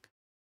Suchek.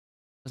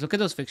 Because look at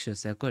those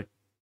fixtures, they're good.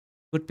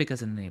 Good pick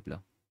as an enabler.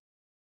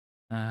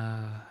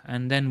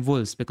 And then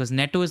Wolves, because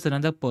Neto is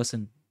another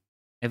person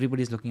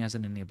everybody's looking as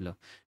an enabler.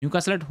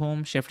 Newcastle at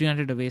home, Sheffield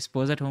United away,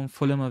 Spurs at home,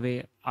 Fulham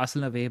away,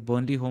 Arsenal away,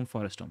 Burnley home,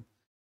 Forest home.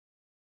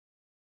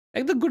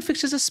 Like the good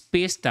fixtures are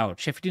spaced out.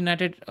 Sheffield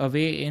United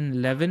away in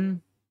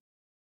 11,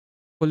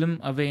 Fulham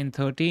away in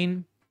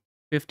 13,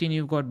 15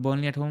 you've got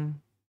Burnley at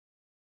home,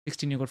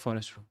 16 you've got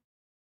Forest home.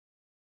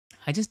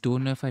 I just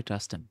don't know if I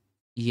trust him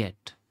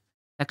yet.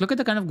 Like look at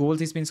the kind of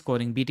goals he's been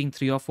scoring, beating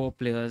 3 or 4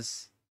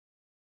 players,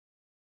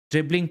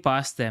 dribbling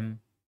past them,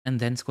 and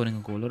then scoring a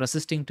goal or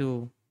assisting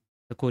to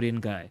the Korean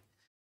guy,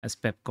 as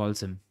Pep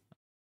calls him.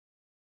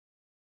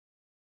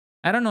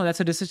 I don't know. That's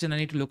a decision. I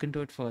need to look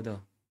into it further.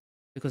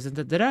 Because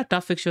there are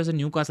tough fixtures in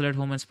Newcastle at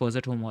home and Spurs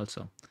at home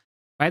also.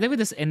 By the way,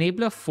 this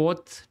enabler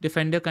fourth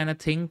defender kind of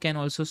thing can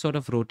also sort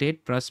of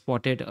rotate. Plus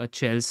spotted a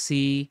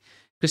Chelsea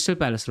Crystal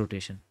Palace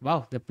rotation.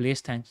 Wow, they're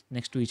placed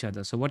next to each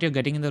other. So what you're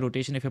getting in the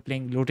rotation, if you're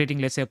rotating,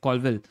 let's say a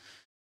Colville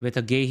with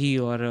a Gahey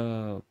or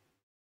a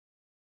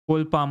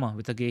Cole Palmer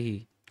with a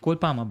Gahey. Cole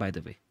Palmer, by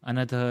the way,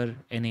 another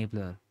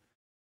enabler.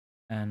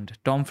 And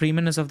Tom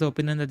Freeman is of the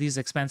opinion that these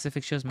expansive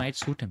fixtures might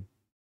suit him.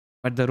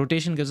 But the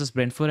rotation gives us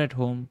Brentford at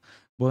home,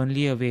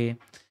 Burnley away,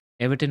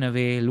 Everton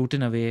away,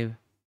 Luton away,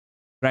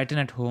 Brighton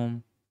at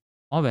home,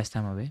 or West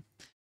Ham away,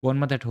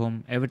 Bournemouth at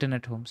home, Everton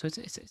at home. So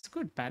it's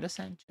good. Palace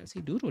and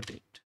Chelsea do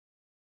rotate.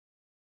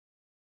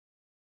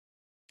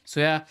 So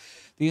yeah,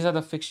 these are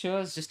the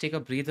fixtures. Just take a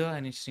breather.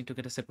 I just need to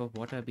get a sip of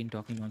water. I've been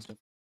talking non-stop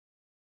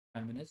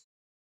 5 minutes.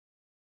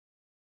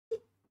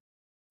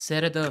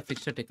 Share the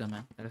fixture ticker,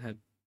 man. That'll help.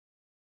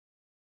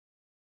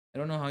 I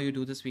don't know how you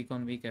do this week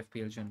on week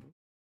FPL general.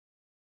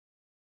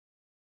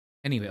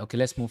 Anyway, okay,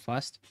 let's move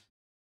fast.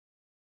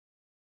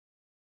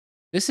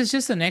 This is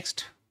just the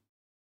next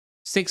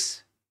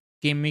 6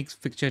 game week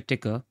fixture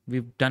ticker.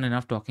 We've done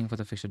enough talking for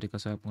the fixture ticker,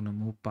 so I'm going to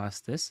move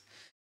past this.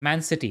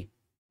 Man City.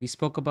 We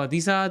spoke about,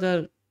 these are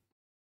the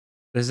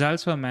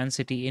results for Man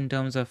City in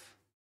terms of,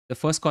 the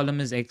first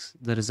column is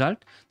the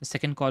result, the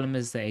second column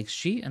is the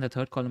XG, and the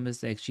third column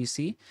is the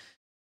XGC.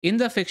 In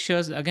the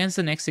fixtures against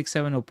the next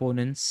 6-7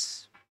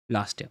 opponents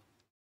last year.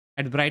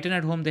 At Brighton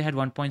at home, they had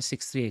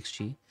 1.63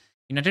 XG.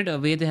 United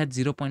away, they had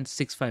 0.65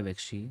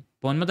 XG.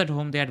 Bournemouth at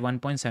home, they had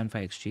 1.75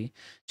 XG.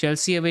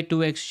 Chelsea away, 2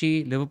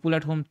 XG. Liverpool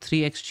at home,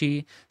 3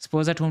 XG.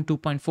 Spurs at home,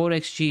 2.4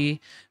 XG.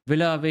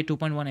 Villa away,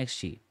 2.1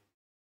 XG.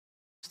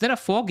 So there are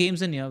 4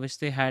 games in here which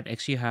they had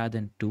XG higher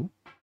than 2.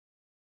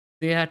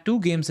 They had 2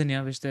 games in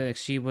here which the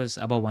XG was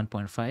above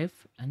 1.5.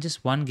 And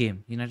just 1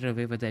 game, United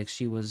away, where the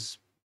XG was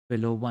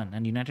below 1.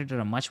 And United are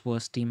a much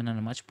worse team and in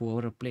a much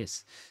poorer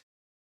place.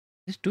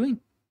 They're doing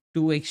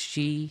 2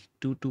 XG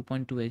to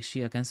 2.2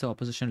 XG against the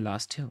opposition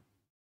last year.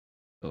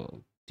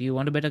 So, do you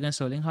want to bet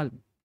against Erling Haaland?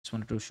 Just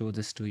wanted to show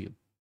this to you.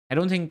 I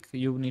don't think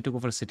you need to go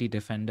for a City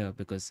defender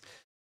because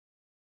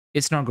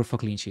it's not good for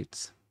clean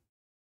sheets.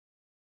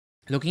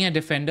 Looking at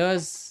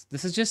defenders,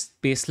 this is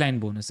just baseline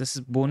bonus. This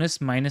is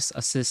bonus minus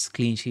assists,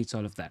 clean sheets,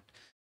 all of that.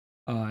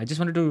 I just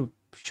wanted to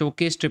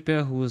showcase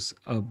Trippier, who's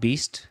a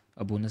beast,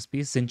 a bonus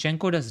beast.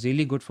 Zinchenko does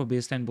really good for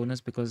baseline bonus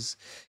because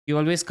he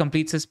always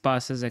completes his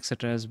passes,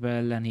 etc. as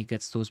well, and he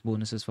gets those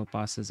bonuses for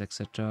passes,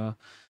 etc.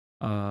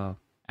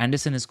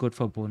 Anderson is good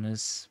for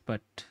bonus,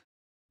 but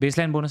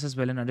baseline bonus as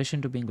well, in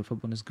addition to being good for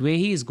bonus.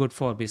 Guehi is good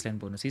for baseline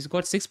bonus. He's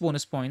got 6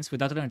 bonus points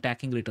without an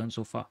attacking return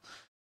so far.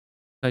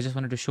 So I just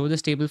wanted to show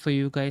this table for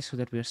you guys so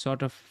that we're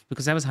sort of,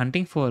 because I was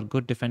hunting for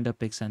good defender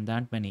picks and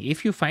that many.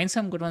 If you find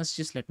some good ones,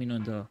 just let me know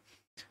in the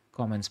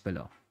comments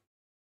below.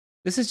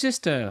 This is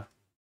just an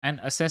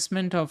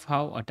assessment of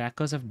how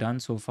attackers have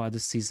done so far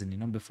this season,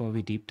 before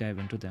we deep dive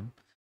into them.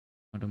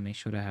 I want to make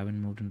sure I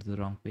haven't moved into the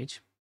wrong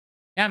page.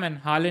 Yeah,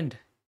 man, Haaland,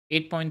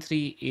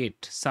 8.38.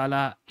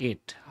 Salah,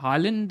 8.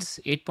 Haaland's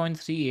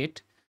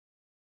 8.38.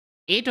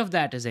 8 of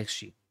that is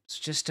XG. It's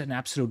just an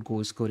absolute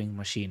goal-scoring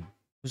machine.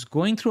 Was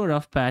going through a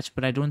rough patch,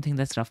 but I don't think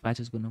that rough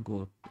patch is going to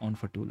go on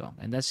for too long.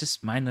 And that's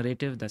just my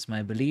narrative. That's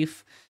my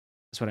belief.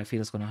 That's what I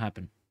feel is going to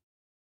happen.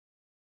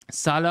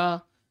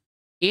 Salah,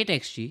 8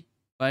 XG,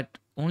 but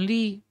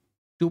only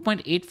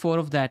 2.84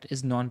 of that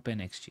is non-pen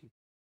XG.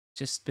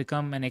 Just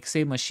become an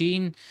XA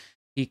machine.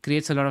 He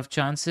creates a lot of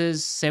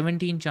chances.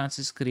 17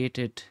 chances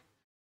created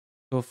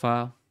so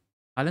far.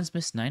 Haaland's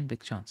missed 9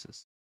 big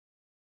chances.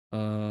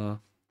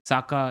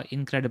 Saka,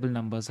 incredible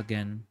numbers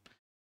again.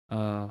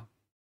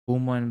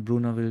 Boomer and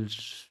Bruno will,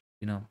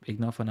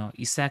 ignore for now.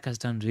 Isak has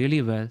done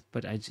really well,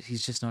 but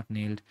he's just not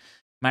nailed.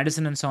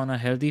 Maddison and Son are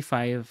healthy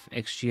 5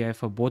 XGI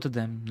for both of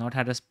them. Not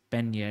had a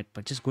pen yet,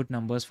 but just good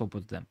numbers for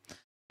both of them.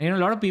 And, a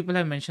lot of people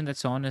have mentioned that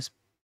Son is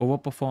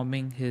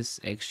overperforming his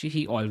XG.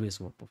 He always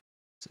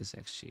overperforms his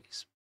XG.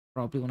 He's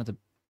probably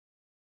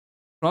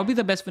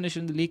the best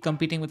finisher in the league,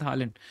 competing with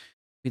Haaland.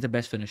 Be the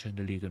best finisher in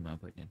the league, in my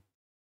opinion.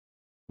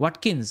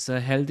 Watkins,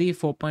 a healthy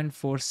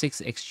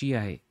 4.46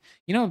 XGI.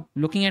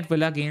 Looking at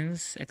Villa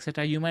games,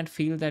 etc., you might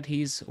feel that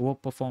he's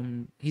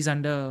overperformed. He's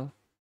under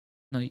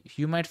no,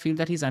 you might feel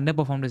that he's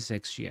underperformed his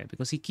XGI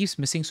because he keeps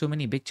missing so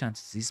many big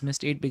chances. He's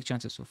missed 8 big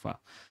chances so far,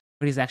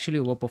 but he's actually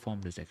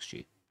overperformed his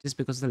XG just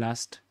because the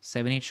last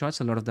 7-8 shots,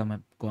 a lot of them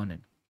have gone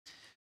in.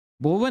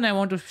 Bowen, I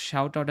want to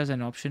shout out as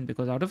an option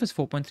because out of his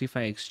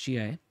 4.35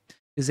 XGI,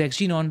 his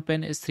XG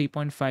non-pen is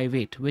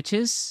 3.58, which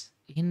is,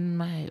 in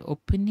my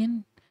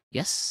opinion,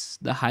 yes,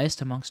 the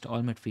highest amongst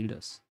all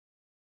midfielders.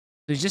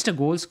 So he's just a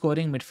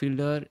goal-scoring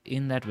midfielder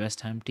in that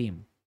West Ham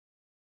team.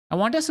 I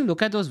want us to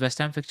look at those West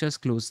Ham fixtures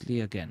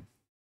closely again.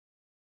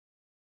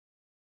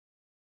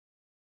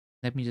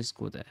 Let me just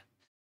go there.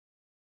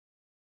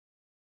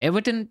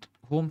 Everton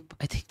home,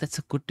 I think that's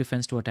a good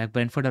defense to attack.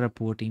 Brentford are a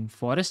poor team.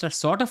 Forest are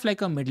sort of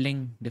like a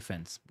middling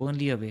defense.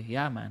 Burnley away.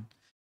 Yeah, man.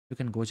 You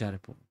can go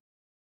Jaripo.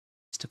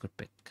 Just a good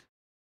pick.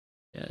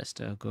 Just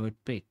a good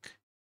pick.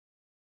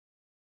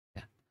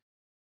 Yeah.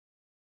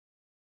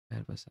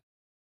 Where was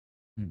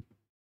that?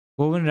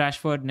 Bowen,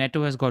 Rashford,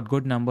 Neto has got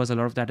good numbers. A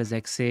lot of that is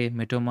XA.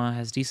 Mitoma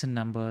has decent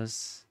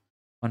numbers.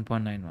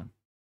 1.91.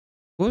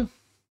 Cool.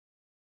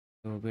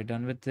 So we're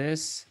done with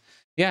this.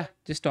 Yeah,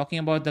 just talking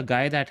about the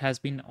guy that has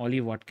been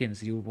Ollie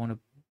Watkins. You want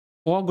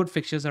 4 good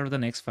fixtures out of the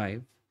next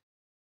 5.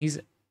 He's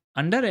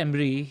under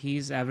Emery.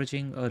 He's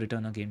averaging a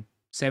return a game.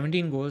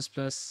 17 goals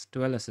plus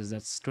 12 assists.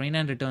 That's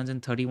 29 returns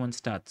and 31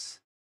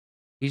 starts.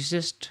 He's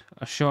just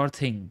a sure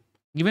thing.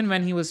 Even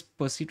when he was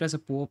perceived as a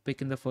poor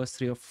pick in the first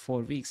 3 or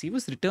 4 weeks, he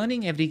was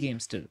returning every game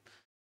still.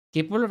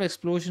 Capable of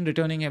explosion,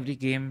 returning every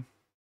game.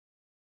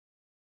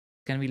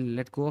 Can we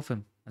let go of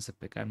him as a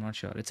pick? I'm not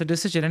sure. It's a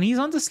decision. And he's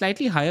on the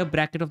slightly higher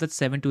bracket of that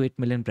 7 to 8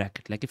 million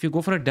bracket. Like if you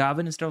go for a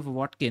Darwin instead of a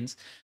Watkins,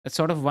 that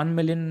sort of 1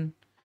 million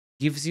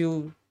gives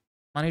you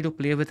money to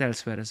play with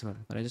elsewhere as well.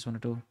 But I just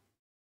wanted to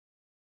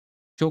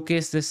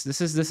showcase this.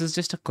 This is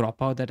just a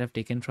crop out that I've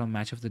taken from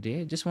Match of the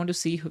Day. Just want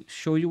to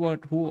show you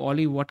who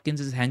Ollie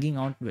Watkins is hanging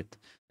out with.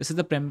 These are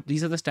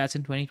the stats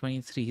in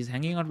 2023. He's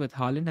hanging out with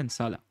Haaland and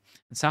Salah.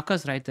 And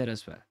Saka's right there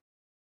as well.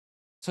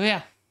 So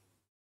yeah.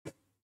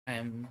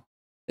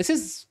 This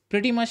is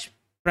pretty much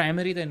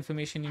primary the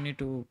information you need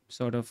to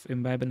sort of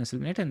imbibe and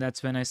assimilate, and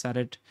that's when I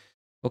started,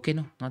 okay,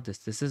 no, not this.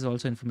 This is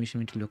also information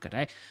we need to look at.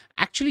 I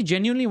actually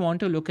genuinely want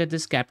to look at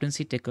this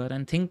captaincy ticker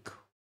and think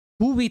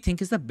who we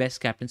think is the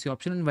best captaincy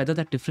option and whether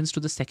that difference to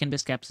the second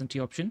best captaincy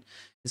option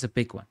is a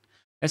big one.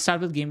 Let's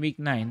start with game week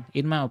 9.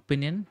 In my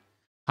opinion,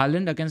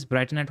 Haaland against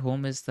Brighton at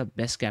home is the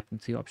best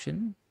captaincy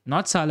option.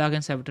 Not Salah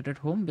against Everton at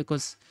home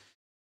because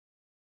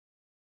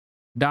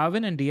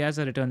Darwin and Diaz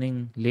are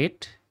returning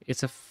late.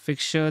 It's a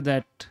fixture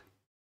that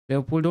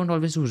Liverpool don't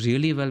always do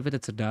really well with.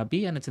 It's a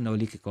derby and it's an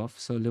early kickoff.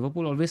 So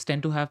Liverpool always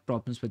tend to have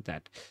problems with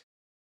that.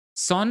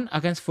 Son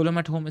against Fulham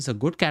at home is a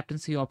good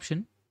captaincy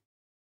option.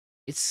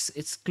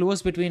 It's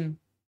close between...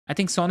 I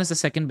think Son is the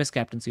second best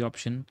captaincy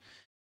option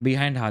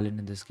behind Haaland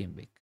in this game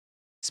week.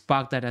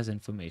 Spark that as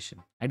information.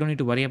 I don't need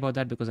to worry about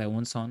that because I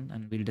own Son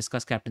and we'll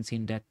discuss captaincy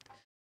in depth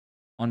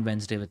on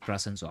Wednesday with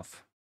Prasan's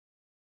off.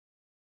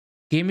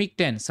 Game week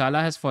 10,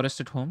 Salah has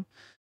Forest at home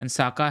and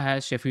Saka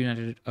has Sheffield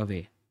United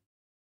away.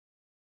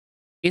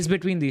 It's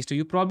between these two.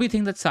 You probably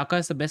think that Saka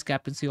is the best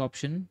captaincy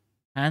option,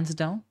 hands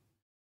down,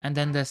 and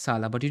then there's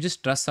Salah. But you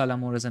just trust Salah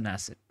more as an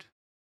asset at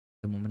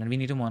the moment, and we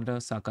need to monitor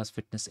Saka's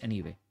fitness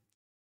anyway.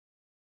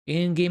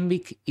 In game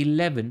week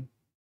 11,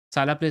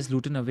 Salah plays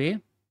Luton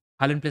away,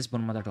 Haaland plays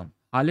Bournemouth at home.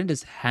 Haaland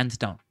is hands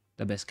down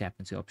the best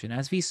captaincy option.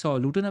 As we saw,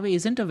 Luton away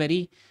isn't a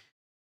very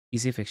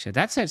easy fixture.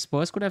 That said,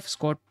 Spurs could have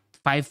scored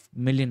 5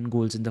 million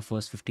goals in the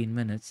first 15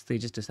 minutes. They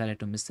just decided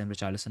to miss them.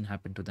 Richarlison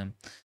happened to them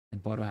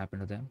and Porro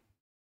happened to them.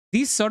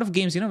 These sort of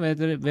games,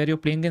 where you're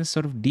playing against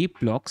sort of deep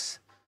blocks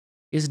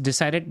is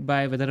decided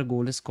by whether a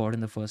goal is scored in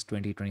the first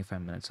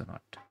 20-25 minutes or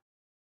not.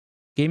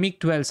 Game week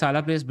 12,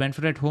 Salah plays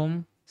Brentford at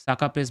home.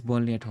 Saka plays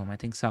Burnley at home. I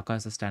think Saka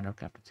is the standout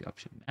captaincy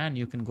option. And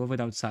you can go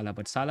without Salah.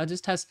 But Salah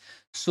just has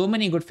so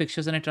many good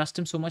fixtures and I trust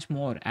him so much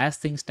more as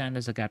things stand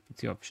as a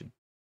captaincy option.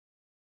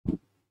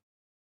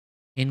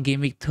 In game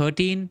week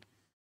 13,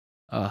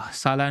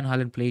 Salah and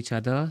Haaland play each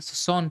other. So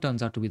Son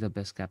turns out to be the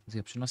best captaincy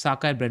option. Now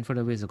Saka at Brentford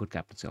away is a good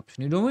captaincy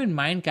option. You don't even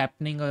mind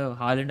captaining a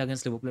Haaland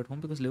against Liverpool at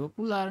home because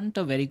Liverpool aren't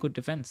a very good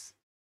defense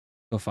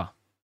so far.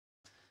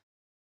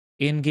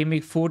 In game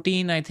week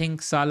 14, I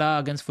think Salah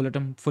against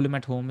Fulham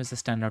at home is the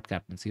standout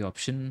captaincy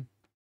option.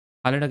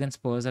 Haaland against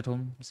Spurs at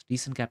home is a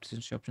decent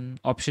captaincy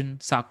option.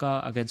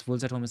 Saka against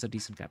Wolves at home is a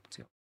decent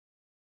captaincy option.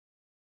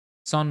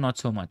 Son, not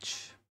so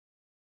much.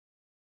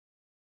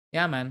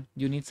 Yeah, man,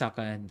 you need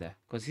Saka in there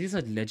because he's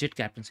a legit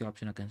captaincy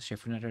option against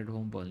Sheffield United at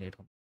home, Burnley at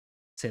home.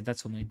 I've said that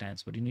so many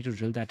times, but you need to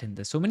drill that in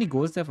there. So many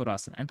goals there for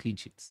Arsenal and clean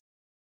sheets.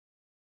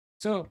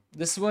 So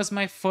this was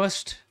my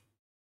first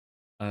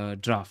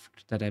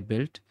draft that I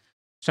built.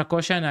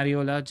 Strakosha and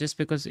Areola, just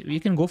because you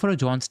can go for a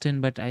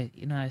Johnston, but I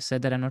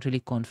said that I'm not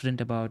really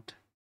confident about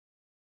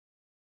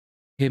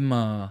him.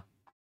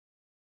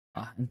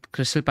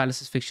 Crystal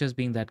Palace's fixtures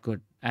being that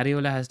good.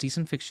 Areola has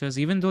decent fixtures,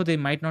 even though they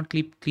might not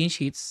keep clean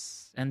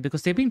sheets. And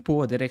because they've been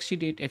poor, their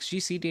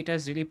XGC data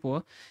is really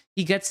poor.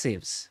 He gets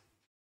saves.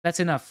 That's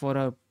enough for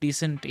a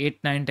decent 8,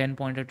 9, 10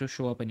 pointer to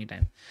show up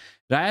anytime.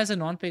 Raya is a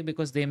non-pick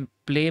because they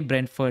play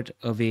Brentford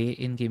away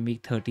in game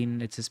week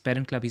 13. It's his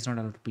parent club. He's not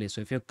allowed to play.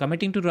 So if you're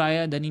committing to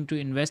Raya, then you need to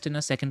invest in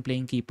a second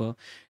playing keeper.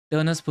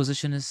 Turner's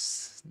position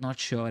is not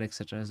sure,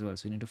 etc. as well.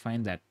 So you need to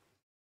find that.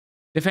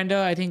 Defender,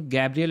 I think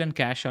Gabriel and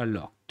Cash are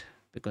locked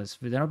because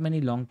there are not many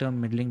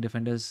long-term middling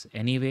defenders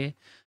anyway.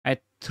 I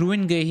threw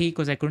in Gehi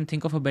because I couldn't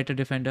think of a better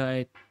defender.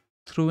 I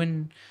threw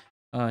in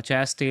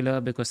Chas Taylor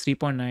because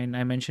 3.9.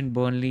 I mentioned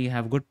Burnley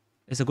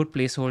is a good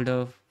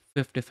placeholder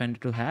fifth defender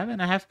to have,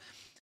 and I have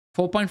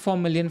 4.4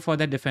 million for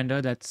that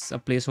defender. That's a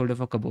placeholder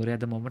for Kabore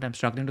at the moment. I'm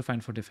struggling to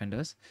find for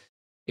defenders.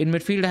 In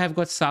midfield, I have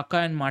got Saka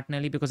and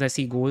Martinelli because I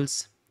see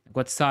goals. I've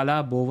got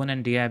Salah, Bowen,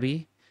 and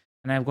Diaby,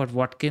 and I've got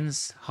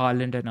Watkins,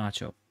 Haaland, and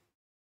Archer.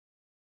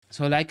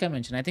 So, like I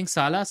mentioned, I think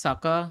Salah,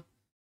 Saka,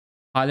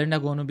 Haaland are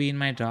going to be in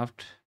my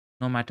draft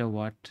no matter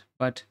what.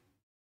 But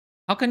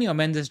how can you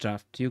amend this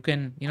draft? You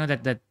can,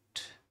 that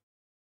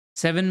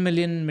 7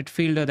 million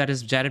midfielder that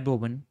is Jared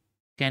Bowen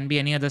can be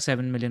any other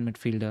 7 million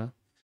midfielder.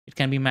 It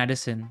can be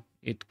Madison.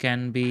 It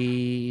can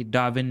be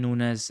Darwin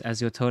Núñez as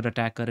your third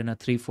attacker in a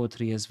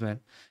 3-4-3 as well.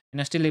 And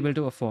you're still able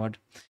to afford.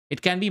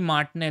 It can be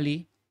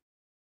Martinelli.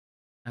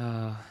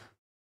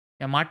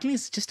 Martinelli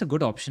is just a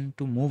good option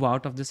to move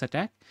out of this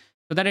attack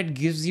so that it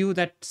gives you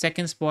that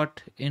second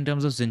spot in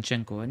terms of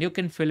Zinchenko. And you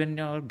can fill in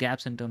your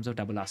gaps in terms of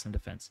double Arsenal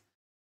defense.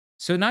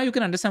 So now you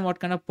can understand what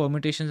kind of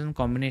permutations and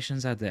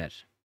combinations are there.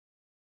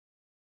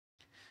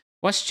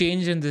 What's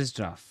changed in this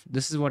draft?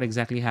 This is what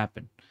exactly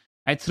happened.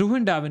 I threw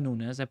in Darwin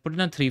Núñez. I put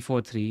in a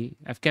 3-4-3.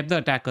 I've kept the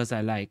attackers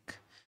I like.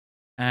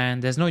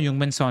 And there's no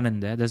Heung-min Son in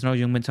there. There's no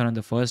Heung-min Son in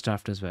the first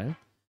draft as well.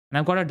 And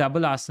I've got a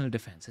double Arsenal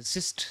defense. It's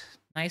just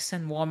nice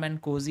and warm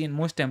and cozy. And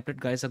most template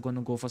guys are going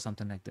to go for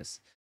something like this.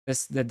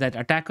 That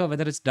attacker,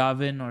 whether it's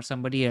Darwin or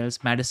somebody else,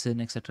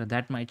 Madison, etc.,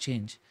 that might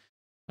change.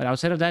 But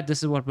outside of that,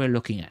 this is what we're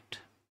looking at.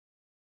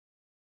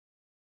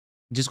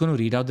 I'm just going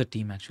to read out the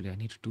team, actually. I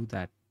need to do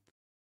that.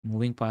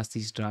 Moving past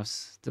these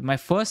drafts. My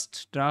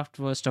first draft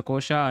was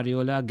Strakosha,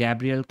 Areola,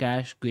 Gabriel,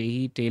 Cash,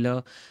 Guehi,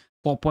 Taylor,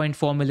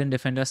 4.4 million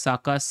defender,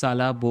 Saka,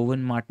 Salah,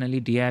 Bowen,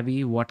 Martinelli,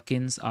 Diaby,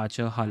 Watkins,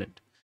 Archer, Haaland.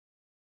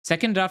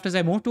 Second draft is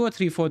I moved to a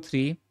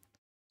 3-4-3.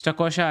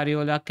 Strakosha,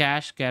 Areola,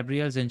 Cash,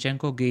 Gabriel,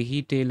 Zinchenko,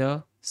 Guehi,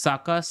 Taylor,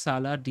 Saka,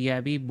 Salah,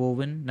 Diaby,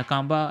 Bowen,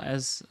 Nakamba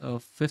as a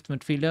fifth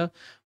midfielder,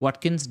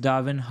 Watkins,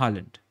 Darwin,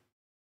 Haaland.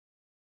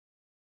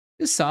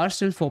 Is Sarr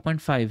still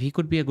 4.5? He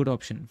could be a good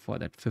option for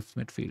that fifth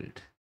midfield.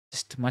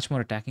 Just much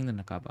more attacking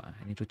than Nakaba.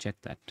 I need to check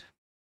that.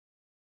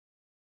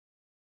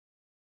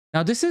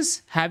 Now, this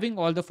is having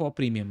all the 4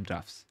 premium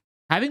drafts.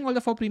 Having all the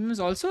 4 premium is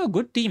also a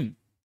good team.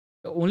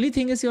 The only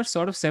thing is your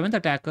sort of 7th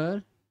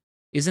attacker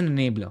is an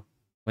enabler.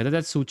 Whether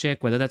that's Souček,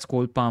 whether that's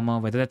Cole Palmer,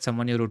 whether that's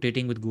someone you're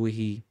rotating with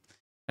Guehi.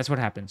 That's what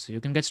happens. So you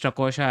can get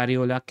Strakosha,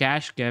 Areola,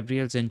 Cash,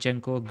 Gabriel,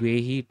 Zinchenko,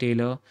 Guehi,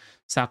 Taylor,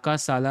 Saka,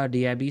 Salah,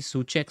 Diaby,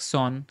 Souček,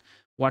 Son,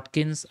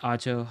 Watkins,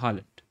 Archer,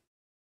 Haaland.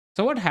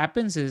 So what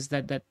happens is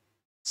that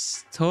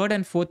third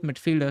and fourth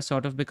midfielder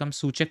sort of becomes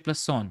Souček plus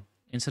Son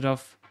instead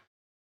of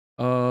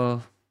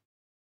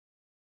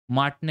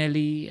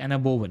Martinelli and a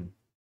Bowen.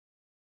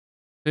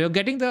 So you're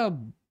getting the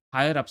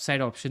higher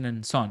upside option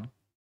in Son.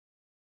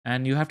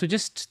 And you have to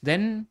just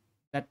then,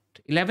 that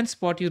 11th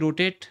spot you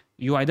rotate,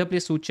 you either play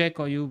Souček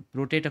or you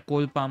rotate a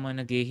Cole Palmer and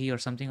a Guehi or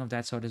something of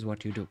that sort is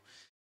what you do.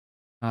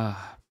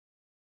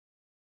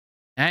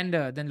 And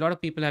then a lot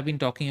of people have been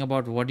talking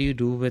about what do you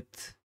do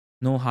with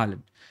no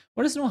Haaland.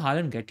 What does no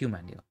Haaland get you,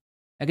 man? Here?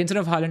 Like instead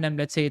of Haaland, I'm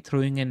let's say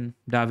throwing in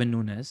Darwin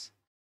Núñez.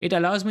 It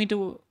allows me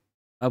to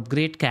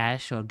upgrade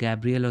Cash or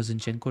Gabriel or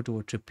Zinchenko to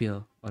a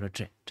Trippier or a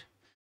Trent.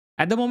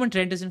 At the moment,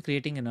 Trent isn't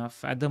creating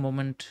enough. At the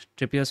moment,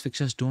 Trippier's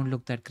fixtures don't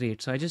look that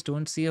great. So I just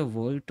don't see a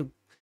world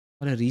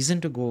or a reason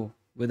to go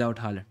without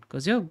Haaland.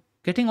 Because you're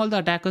getting all the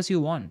attackers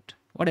you want.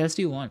 What else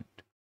do you want?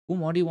 Whom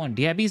more do you want?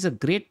 Diaby is a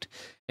great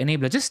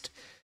enabler.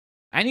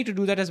 I need to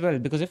do that as well.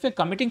 Because if we're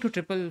committing to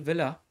triple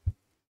Villa,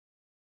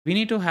 we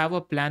need to have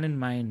a plan in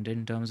mind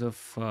in terms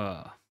of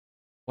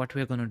what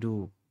we're going to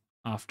do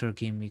after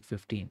game week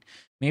 15.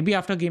 Maybe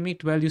after game week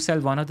 12, you sell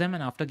one of them.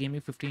 And after game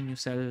week 15, you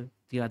sell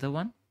the other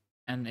one.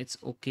 And it's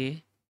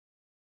okay.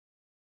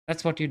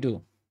 That's what you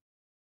do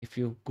if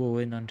you go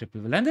in on triple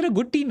Villa. And they're a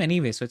good team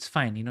anyway, so it's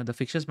fine. You know, the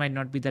fixtures might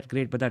not be that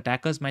great, but the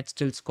attackers might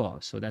still score.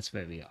 So that's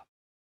where we are.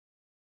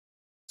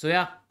 So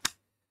yeah,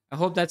 I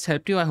hope that's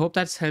helped you. I hope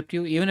that's helped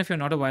you, even if you're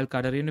not a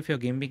wildcarder, even if you're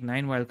game week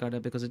 9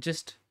 wildcarder, because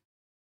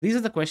these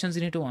are the questions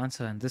you need to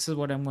answer. And this is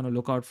what I'm going to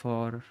look out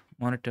for,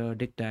 monitor,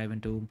 dive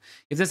into.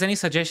 If there's any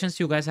suggestions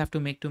you guys have to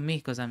make to me,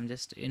 because I'm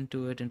just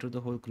into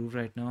the whole groove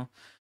right now,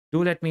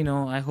 do let me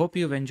know. I hope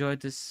you've enjoyed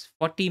this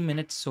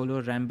 40-minute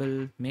solo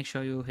ramble. Make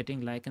sure you're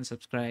hitting like and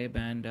subscribe.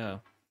 And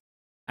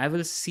I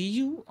will see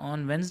you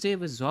on Wednesday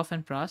with Zoff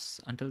and Pras.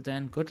 Until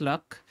then, good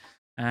luck.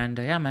 And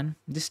yeah, man,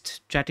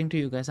 just chatting to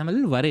you guys. I'm a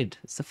little worried.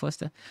 It's the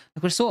first time.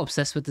 Like, we're so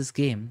obsessed with this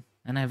game.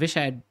 And I wish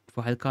I had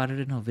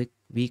wildcarded in a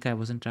week I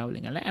wasn't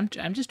traveling. And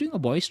I'm just doing a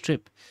boys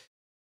trip.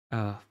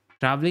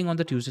 Traveling on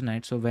the Tuesday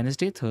night. So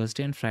Wednesday,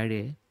 Thursday, and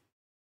Friday.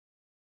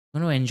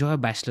 I'm going to enjoy a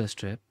bachelor's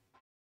trip.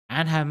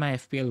 and have my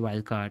FPL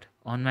wildcard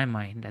on my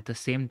mind at the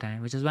same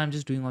time, which is why I'm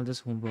just doing all this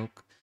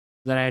homework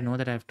that I know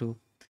that I have to.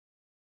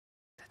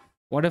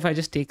 What if I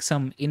just take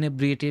some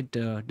inebriated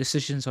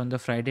decisions on the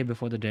Friday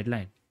before the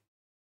deadline?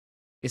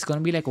 It's going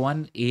to be like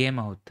 1 a.m.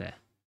 out there.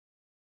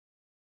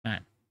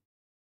 Man,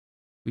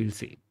 we'll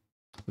see.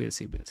 We'll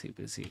see.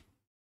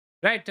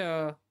 Right,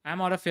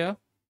 I'm out of here.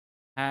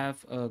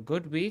 Have a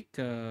good week.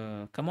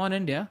 Come on,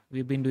 India.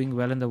 We've been doing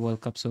well in the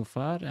World Cup so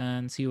far.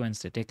 And see you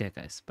Wednesday. Take care,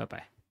 guys.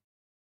 Bye-bye.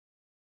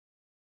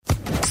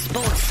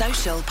 Sports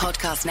Social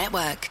Podcast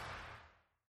Network.